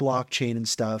at blockchain and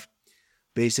stuff,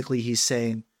 basically he's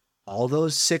saying all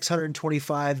those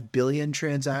 625 billion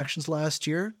transactions last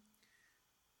year,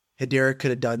 Hedera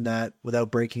could have done that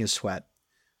without breaking a sweat.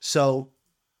 So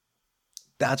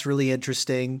that's really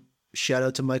interesting. Shout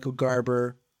out to Michael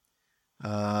Garber.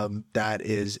 That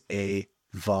is a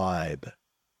vibe.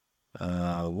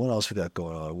 What else we got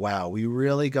going on? Wow, we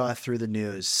really got through the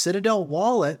news. Citadel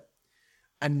Wallet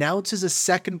announces a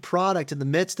second product in the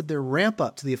midst of their ramp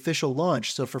up to the official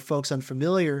launch. So for folks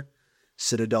unfamiliar,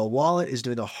 Citadel Wallet is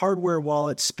doing a hardware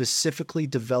wallet specifically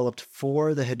developed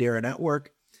for the Hedera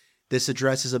network. This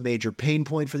addresses a major pain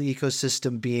point for the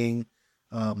ecosystem, being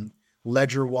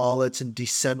Ledger wallets and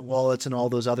Descent wallets and all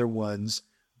those other ones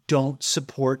don't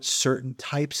support certain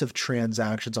types of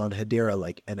transactions on Hedera,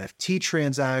 like NFT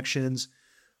transactions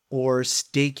or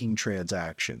staking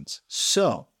transactions.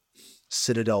 So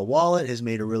Citadel Wallet has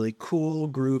made a really cool,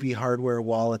 groovy hardware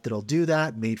wallet that'll do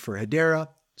that, made for Hedera.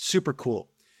 Super cool.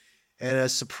 And a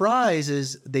surprise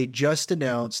is they just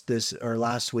announced this, or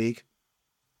last week,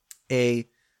 a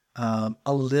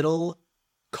little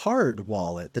card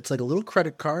wallet that's like a little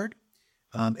credit card.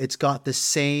 It's got the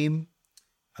same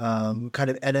kind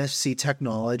of NFC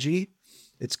technology.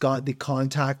 It's got the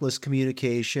contactless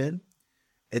communication.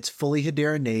 It's fully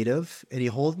Hedera native, and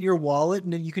you hold your wallet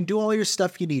and then you can do all your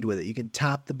stuff you need with it. You can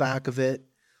tap the back of it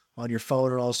on your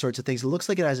phone and all sorts of things. It looks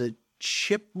like it has a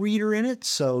chip reader in it,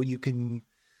 so you can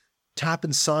tap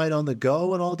and sign on the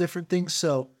go and all different things.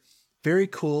 So very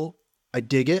cool. I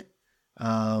dig it.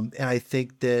 And I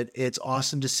think that it's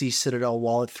awesome to see Citadel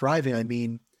Wallet thriving. I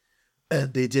mean,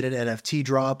 they did an NFT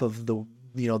drop of the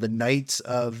Knights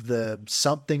of the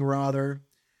something rather.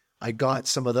 I got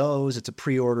some of those. It's a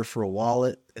pre-order for a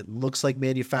wallet. It looks like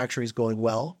manufacturing is going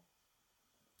well.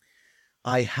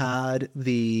 I had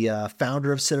the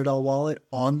founder of Citadel Wallet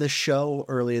on the show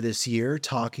earlier this year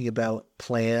talking about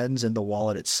plans and the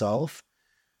wallet itself.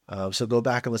 So go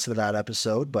back and listen to that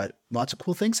episode, but lots of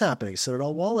cool things happening.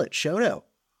 Citadel Wallet, shout out.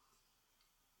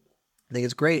 I think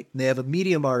it's great. They have a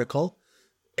Medium article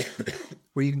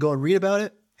where you can go and read about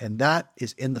it, and that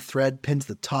is in the thread pinned to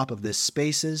the top of this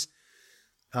Spaces.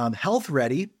 Health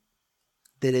Ready,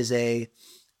 that is a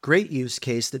great use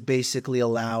case that basically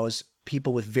allows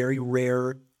people with very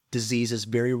rare diseases,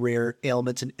 very rare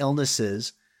ailments and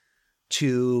illnesses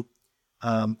to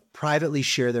privately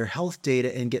share their health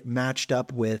data and get matched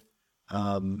up with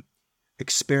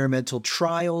experimental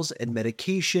trials and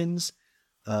medications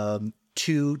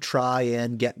to try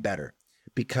and get better,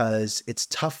 because it's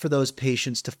tough for those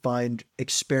patients to find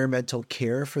experimental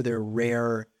care for their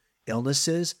rare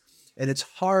illnesses. And it's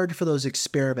hard for those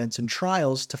experiments and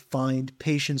trials to find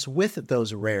patients with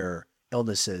those rare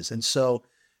illnesses. And so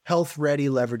Health Ready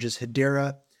leverages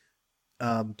Hedera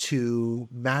to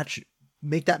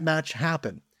make that match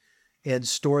happen and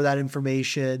store that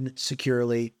information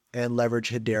securely and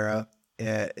leverage Hedera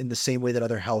in the same way that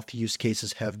other health use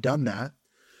cases have done that.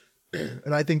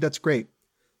 And I think that's great.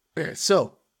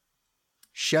 So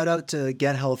shout out to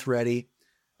Get Health Ready.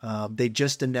 They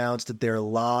just announced that they're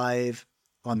live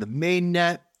on the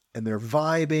mainnet and they're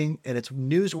vibing, and it's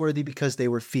newsworthy because they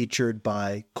were featured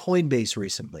by Coinbase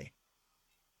recently.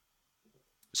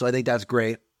 So I think that's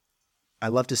great. I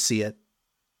love to see it.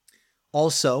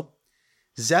 Also,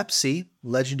 Zepsi,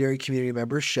 legendary community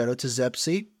member, shout out to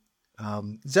Zepsi.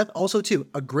 Also, too,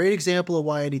 a great example of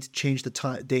why I need to change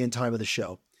the day and time of the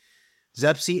show.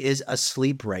 Zepsi is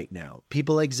asleep right now.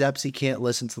 People like Zepsi can't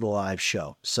listen to the live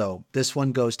show. So this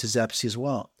one goes to Zepsi as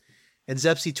well. And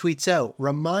Zepsi tweets out,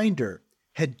 reminder,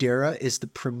 Hedera is the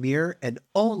premier and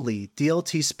only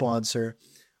DLT sponsor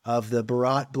of the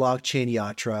Bharat Blockchain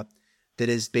Yatra, that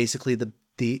is basically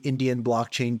the Indian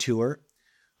blockchain tour.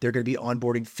 They're going to be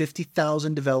onboarding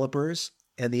 50,000 developers,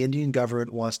 and the Indian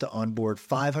government wants to onboard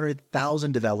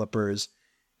 500,000 developers.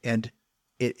 And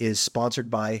it is sponsored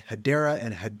by Hedera,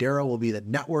 and Hedera will be the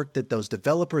network that those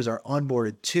developers are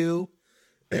onboarded to.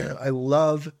 I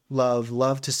love, love,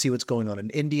 love to see what's going on in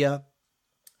India.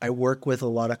 I work with a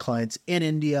lot of clients in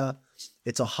India.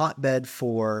 It's a hotbed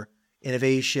for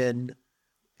innovation.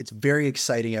 It's very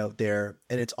exciting out there,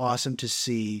 and it's awesome to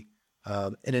see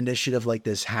an initiative like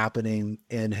this happening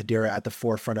and Hedera at the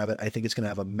forefront of it. I think it's going to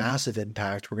have a massive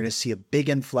impact. We're going to see a big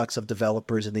influx of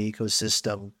developers in the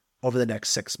ecosystem over the next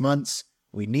 6 months.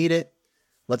 We need it.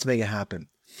 Let's make it happen.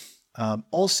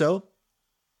 Also,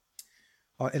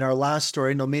 in our last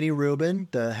story, Nomini Rubin,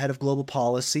 the head of global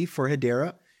policy for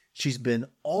Hedera, she's been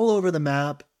all over the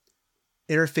map,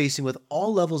 interfacing with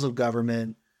all levels of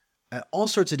government at all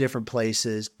sorts of different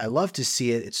places. I love to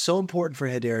see it. It's so important for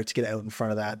Hedera to get out in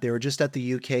front of that. They were just at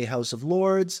the UK House of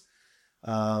Lords,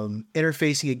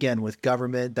 interfacing again with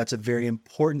government. That's a very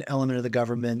important element of the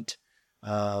government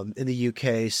in the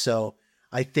UK. So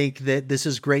I think that this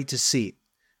is great to see.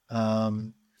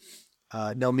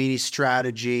 Nomini's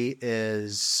strategy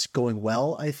is going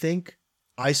well, I think.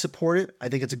 I support it. I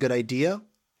think it's a good idea.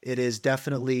 It is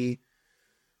definitely,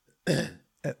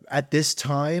 at this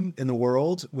time in the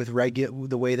world, with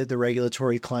the way that the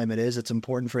regulatory climate is, it's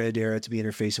important for Hedera to be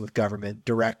interfacing with government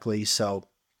directly. So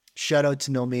shout out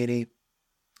to Nomini.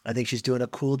 I think she's doing a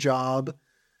cool job.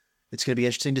 It's going to be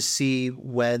interesting to see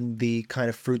when the kind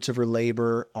of fruits of her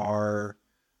labor are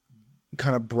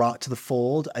kind of brought to the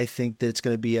fold. I think that it's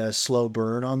going to be a slow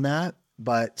burn on that,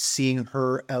 but seeing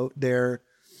her out there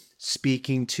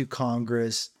speaking to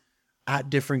Congress at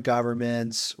different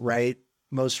governments, right?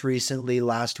 Most recently,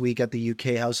 last week at the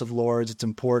UK House of Lords, it's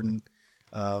important.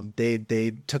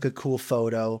 They took a cool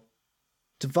photo.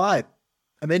 It's a vibe.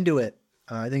 I'm into it.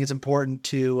 I think it's important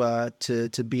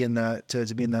to be in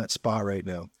that spot right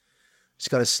now. Just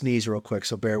got to sneeze real quick,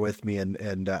 so bear with me.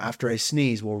 And after I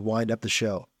sneeze, we'll wind up the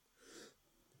show.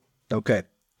 Okay.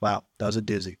 Wow, that was a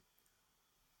doozy.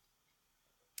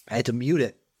 I had to mute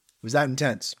it. It was that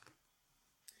intense.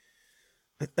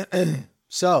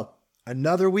 So,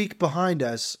 another week behind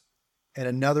us and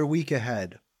another week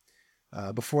ahead.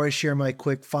 Before I share my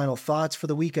quick final thoughts for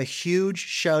the week, a huge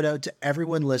shout out to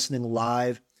everyone listening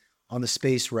live on the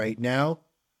space right now.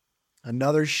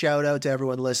 Another shout out to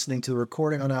everyone listening to the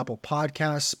recording on Apple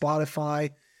Podcasts,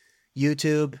 Spotify,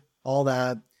 YouTube, all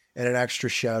that. And an extra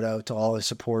shout out to all the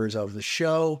supporters of the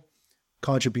show.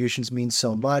 Contributions mean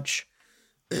so much.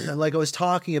 Like I was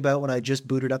talking about when I just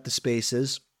booted up the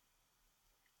spaces,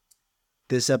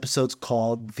 this episode's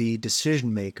called The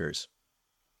Decision Makers.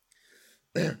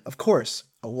 Of course,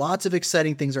 lots of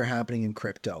exciting things are happening in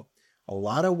crypto. A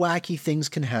lot of wacky things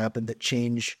can happen that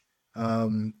change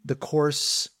the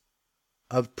course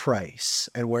of price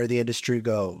and where the industry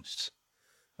goes.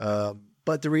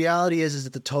 But the reality is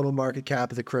that the total market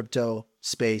cap of the crypto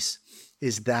space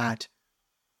is that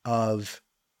of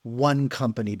one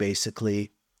company,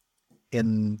 basically,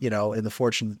 in the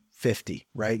Fortune 50,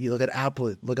 right? You look at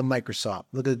Apple, look at Microsoft,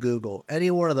 look at Google, any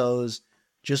one of those,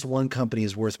 just one company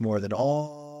is worth more than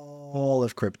all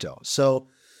of crypto. So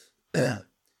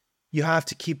you have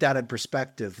to keep that in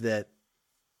perspective, that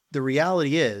the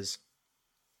reality is,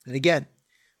 and again,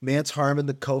 Mance Harmon,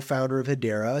 the co-founder of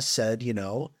Hedera, said,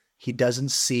 he doesn't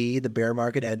see the bear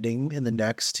market ending in the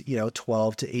next,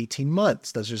 12 to 18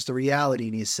 months. That's just the reality.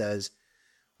 And he says,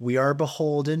 we are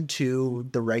beholden to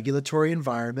the regulatory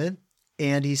environment.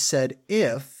 And he said,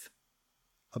 if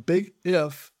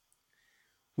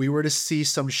we were to see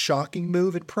some shocking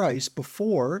move in price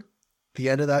before the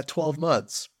end of that 12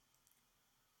 months,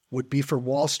 would be from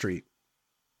Wall Street,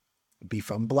 would be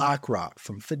from BlackRock,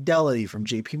 from Fidelity, from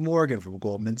JP Morgan, from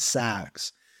Goldman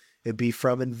Sachs. It'd be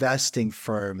from investing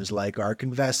firms like ARK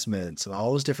Investments and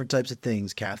all those different types of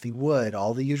things, Cathie Wood,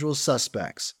 all the usual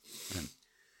suspects.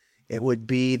 It would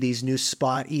be these new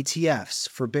spot ETFs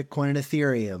for Bitcoin and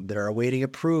Ethereum that are awaiting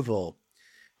approval.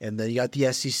 And then you got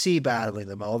the SEC battling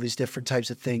them, all these different types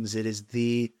of things. It is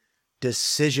the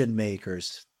decision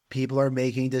makers. People are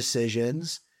making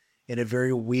decisions in a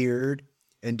very weird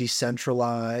and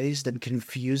decentralized and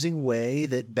confusing way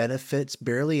that benefits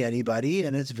barely anybody,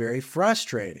 and it's very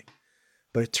frustrating.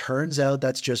 But it turns out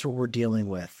that's just what we're dealing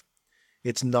with.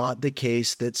 It's not the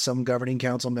case that some governing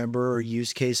council member or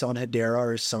use case on Hedera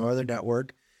or some other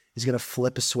network is going to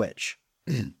flip a switch.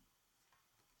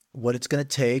 What it's going to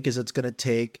take is it's going to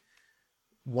take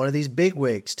one of these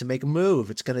bigwigs to make a move.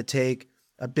 It's going to take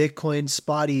a Bitcoin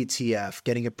spot ETF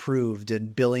getting approved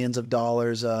and billions of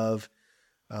dollars of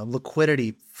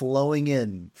liquidity flowing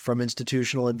in from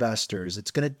institutional investors.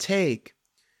 It's going to take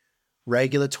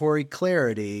regulatory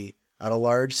clarity at a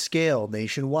large scale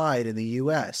nationwide in the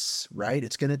US, right?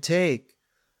 It's going to take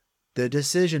the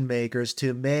decision makers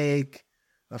to make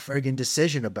a friggin'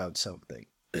 decision about something,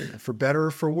 for better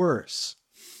or for worse.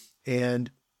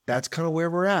 And that's kind of where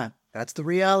we're at. That's the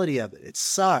reality of it. It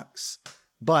sucks.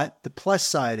 But the plus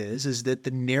side is that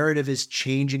the narrative is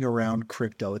changing around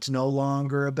crypto. It's no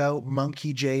longer about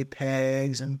monkey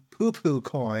JPEGs and poo-poo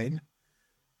coin,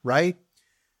 right?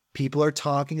 People are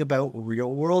talking about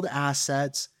real world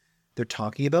assets. They're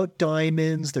talking about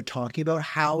diamonds. They're talking about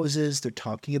houses. They're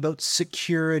talking about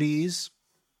securities.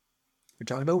 They're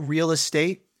talking about real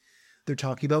estate. They're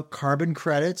talking about carbon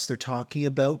credits. They're talking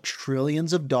about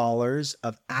trillions of dollars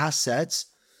of assets.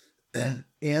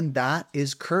 And that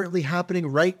is currently happening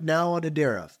right now on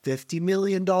Hedera. $50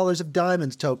 million of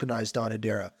diamonds tokenized on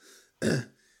Hedera.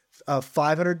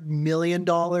 $500 million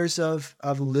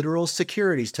of literal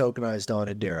securities tokenized on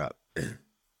Hedera.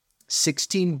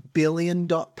 16 billion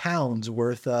pounds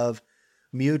worth of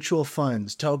mutual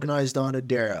funds tokenized on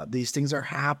Hedera. These things are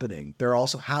happening. They're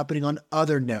also happening on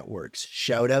other networks.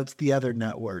 Shout out to the other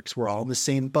networks. We're all in the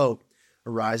same boat. A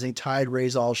rising tide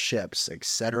raise all ships,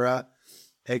 etc.,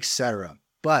 etc.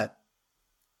 But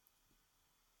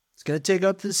it's going to take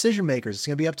up the decision makers. It's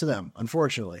going to be up to them,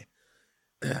 unfortunately.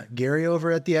 Gary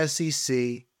over at the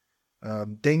SEC,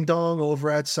 Ding Dong over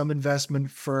at some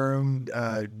investment firm,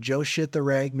 Joe Shit the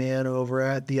Rag Man over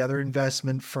at the other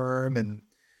investment firm, and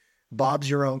Bob's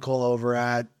your uncle over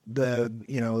at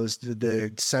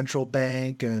the central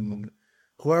bank, and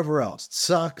whoever else. It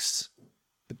sucks,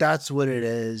 but that's what it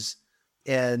is.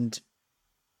 And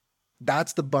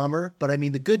that's the bummer. But I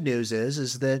mean, the good news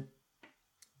is that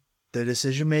the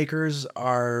decision makers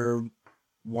want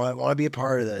to be a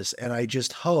part of this. And I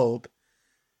just hope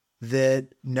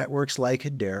that networks like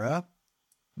Hedera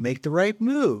make the right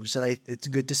moves. And it's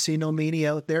good to see Nomini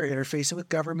out there interfacing with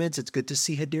governments. It's good to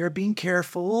see Hedera being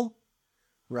careful,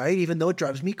 right? Even though it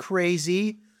drives me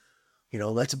crazy.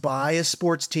 Let's buy a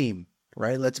sports team,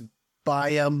 right? Let's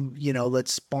buy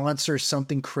let's sponsor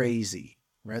something crazy,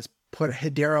 right? Let's put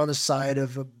Hedera on the side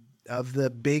of the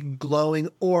big glowing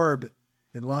orb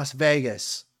in Las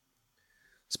Vegas.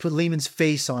 Let's put Lehman's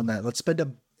face on that. Let's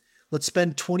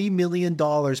spend $20 million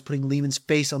putting Lehman's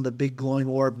face on the big glowing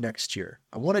orb next year.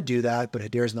 I want to do that, but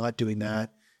Hedera's not doing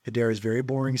that. Hedera is very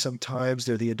boring sometimes.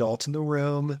 They're the adults in the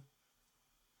room.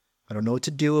 I don't know what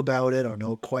to do about it. I don't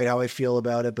know quite how I feel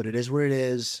about it, but it is what it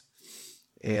is.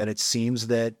 And it seems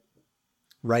that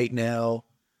right now,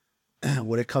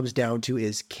 what it comes down to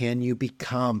is, can you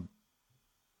become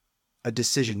a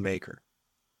decision maker,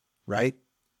 right?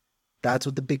 That's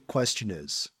what the big question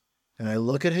is. And I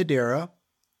look at Hedera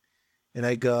and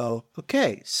I go,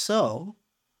 okay, so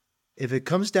if it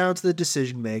comes down to the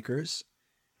decision makers,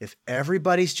 if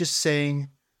everybody's just saying,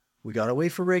 we got to wait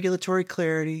for regulatory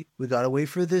clarity, we got to wait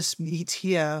for this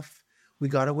ETF, we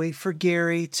got to wait for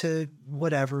Gary to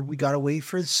whatever, we got to wait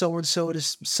for so-and-so to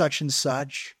such and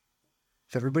such.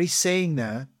 If everybody's saying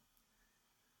that,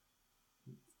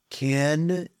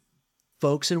 can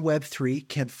folks in Web3,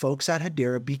 can folks at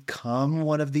Hedera become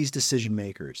one of these decision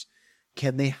makers?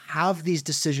 Can they have these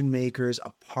decision makers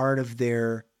a part of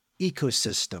their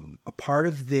ecosystem, a part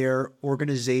of their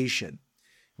organization?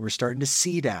 We're starting to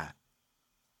see that,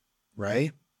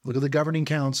 right? Look at the governing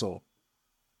council.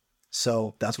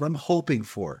 So that's what I'm hoping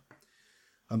for.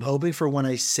 I'm hoping for when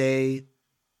I say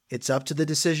it's up to the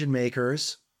decision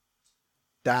makers,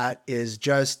 that is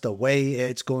just the way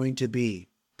it's going to be.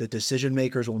 The decision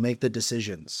makers will make the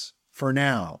decisions. For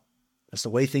now, that's the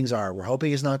way things are. We're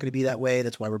hoping it's not going to be that way.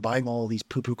 That's why we're buying all these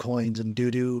poo-poo coins and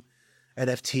doo-doo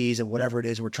NFTs and whatever it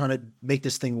is. We're trying to make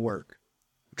this thing work.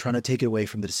 We're trying to take it away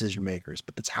from the decision makers.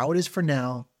 But that's how it is for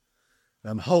now. And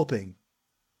I'm hoping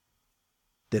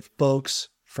that folks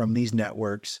from these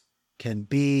networks can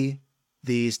be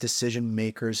these decision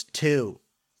makers too.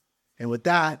 And with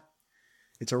that,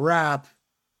 it's a wrap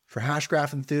for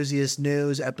Hashgraph Enthusiast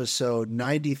News, episode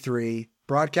 93,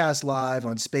 broadcast live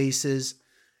on Spaces.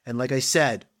 And like I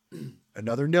said,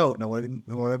 another note, and I want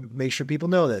to make sure people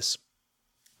know this.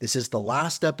 This is the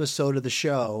last episode of the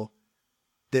show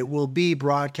that will be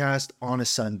broadcast on a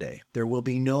Sunday. There will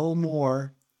be no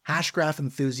more Hashgraph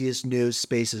Enthusiast News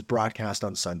Spaces broadcast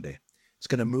on Sunday. It's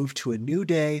going to move to a new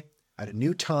day at a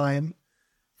new time.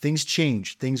 Things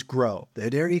change, things grow. The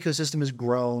Hedera ecosystem has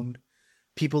grown.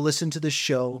 People listen to the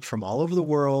show from all over the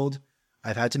world.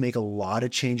 I've had to make a lot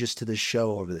of changes to the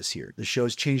show over this year. The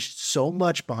show's changed so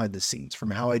much behind the scenes,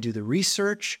 from how I do the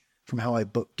research, from how I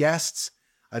book guests.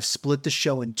 I've split the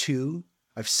show in two.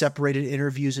 I've separated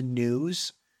interviews and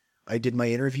news. I did my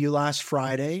interview last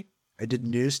Friday, I did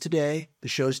news today. The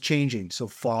show's changing. So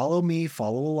follow me,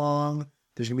 follow along.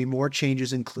 There's going to be more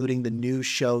changes, including the new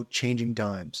show changing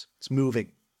times. It's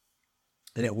moving.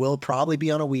 And it will probably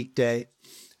be on a weekday,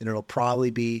 and it'll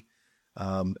probably be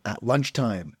at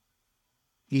lunchtime,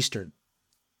 Eastern.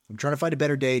 I'm trying to find a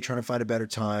better day, trying to find a better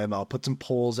time. I'll put some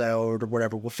polls out or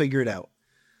whatever. We'll figure it out.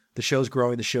 The show's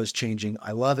growing. The show's changing.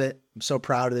 I love it. I'm so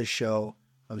proud of this show.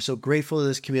 I'm so grateful to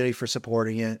this community for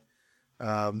supporting it.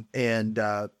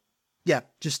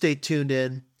 Just stay tuned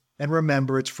in. And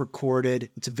remember, it's recorded.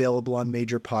 It's available on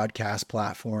major podcast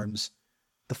platforms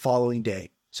the following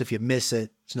day. So if you miss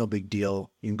it, it's no big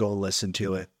deal. You can go listen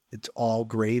to it. It's all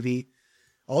gravy.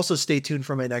 Also, stay tuned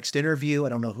for my next interview. I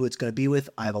don't know who it's going to be with.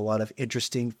 I have a lot of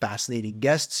interesting, fascinating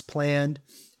guests planned.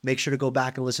 Make sure to go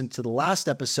back and listen to the last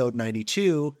episode,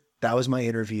 92. That was my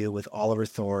interview with Oliver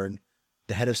Thorne,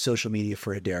 the head of social media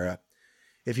for Hedera.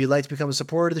 If you'd like to become a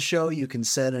supporter of the show, you can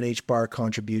send an HBAR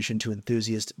contribution to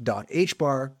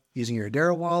enthusiast.hbar using your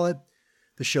Hedera wallet.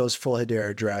 The show's full Hedera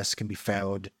address can be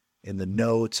found in the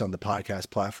notes on the podcast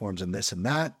platforms and this and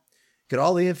that. Get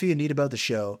all the info you need about the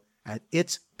show at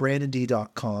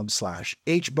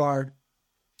itsbrandond.com/hbar.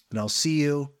 And I'll see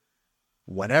you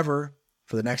whenever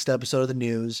for the next episode of the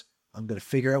news. I'm going to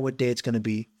figure out what day it's going to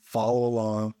be. Follow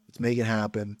along. Let's make it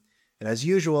happen. And as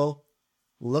usual,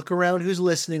 look around who's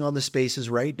listening on the spaces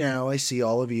right now. I see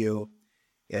all of you.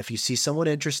 If you see someone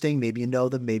interesting, maybe you know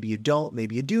them, maybe you don't,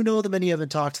 maybe you do know them and you haven't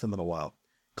talked to them in a while.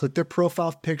 Click their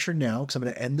profile picture now because I'm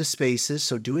going to end the spaces.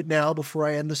 So do it now before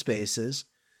I end the spaces.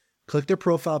 Click their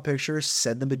profile picture,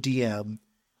 send them a DM,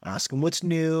 ask them what's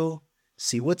new,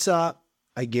 see what's up.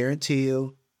 I guarantee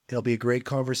you it'll be a great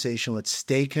conversation. Let's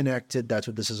stay connected. That's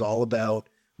what this is all about.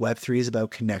 Web3 is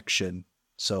about connection.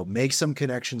 So make some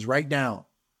connections right now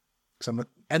because I'm going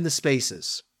to end the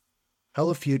spaces.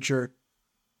 Hello, future.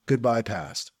 Goodbye,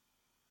 past.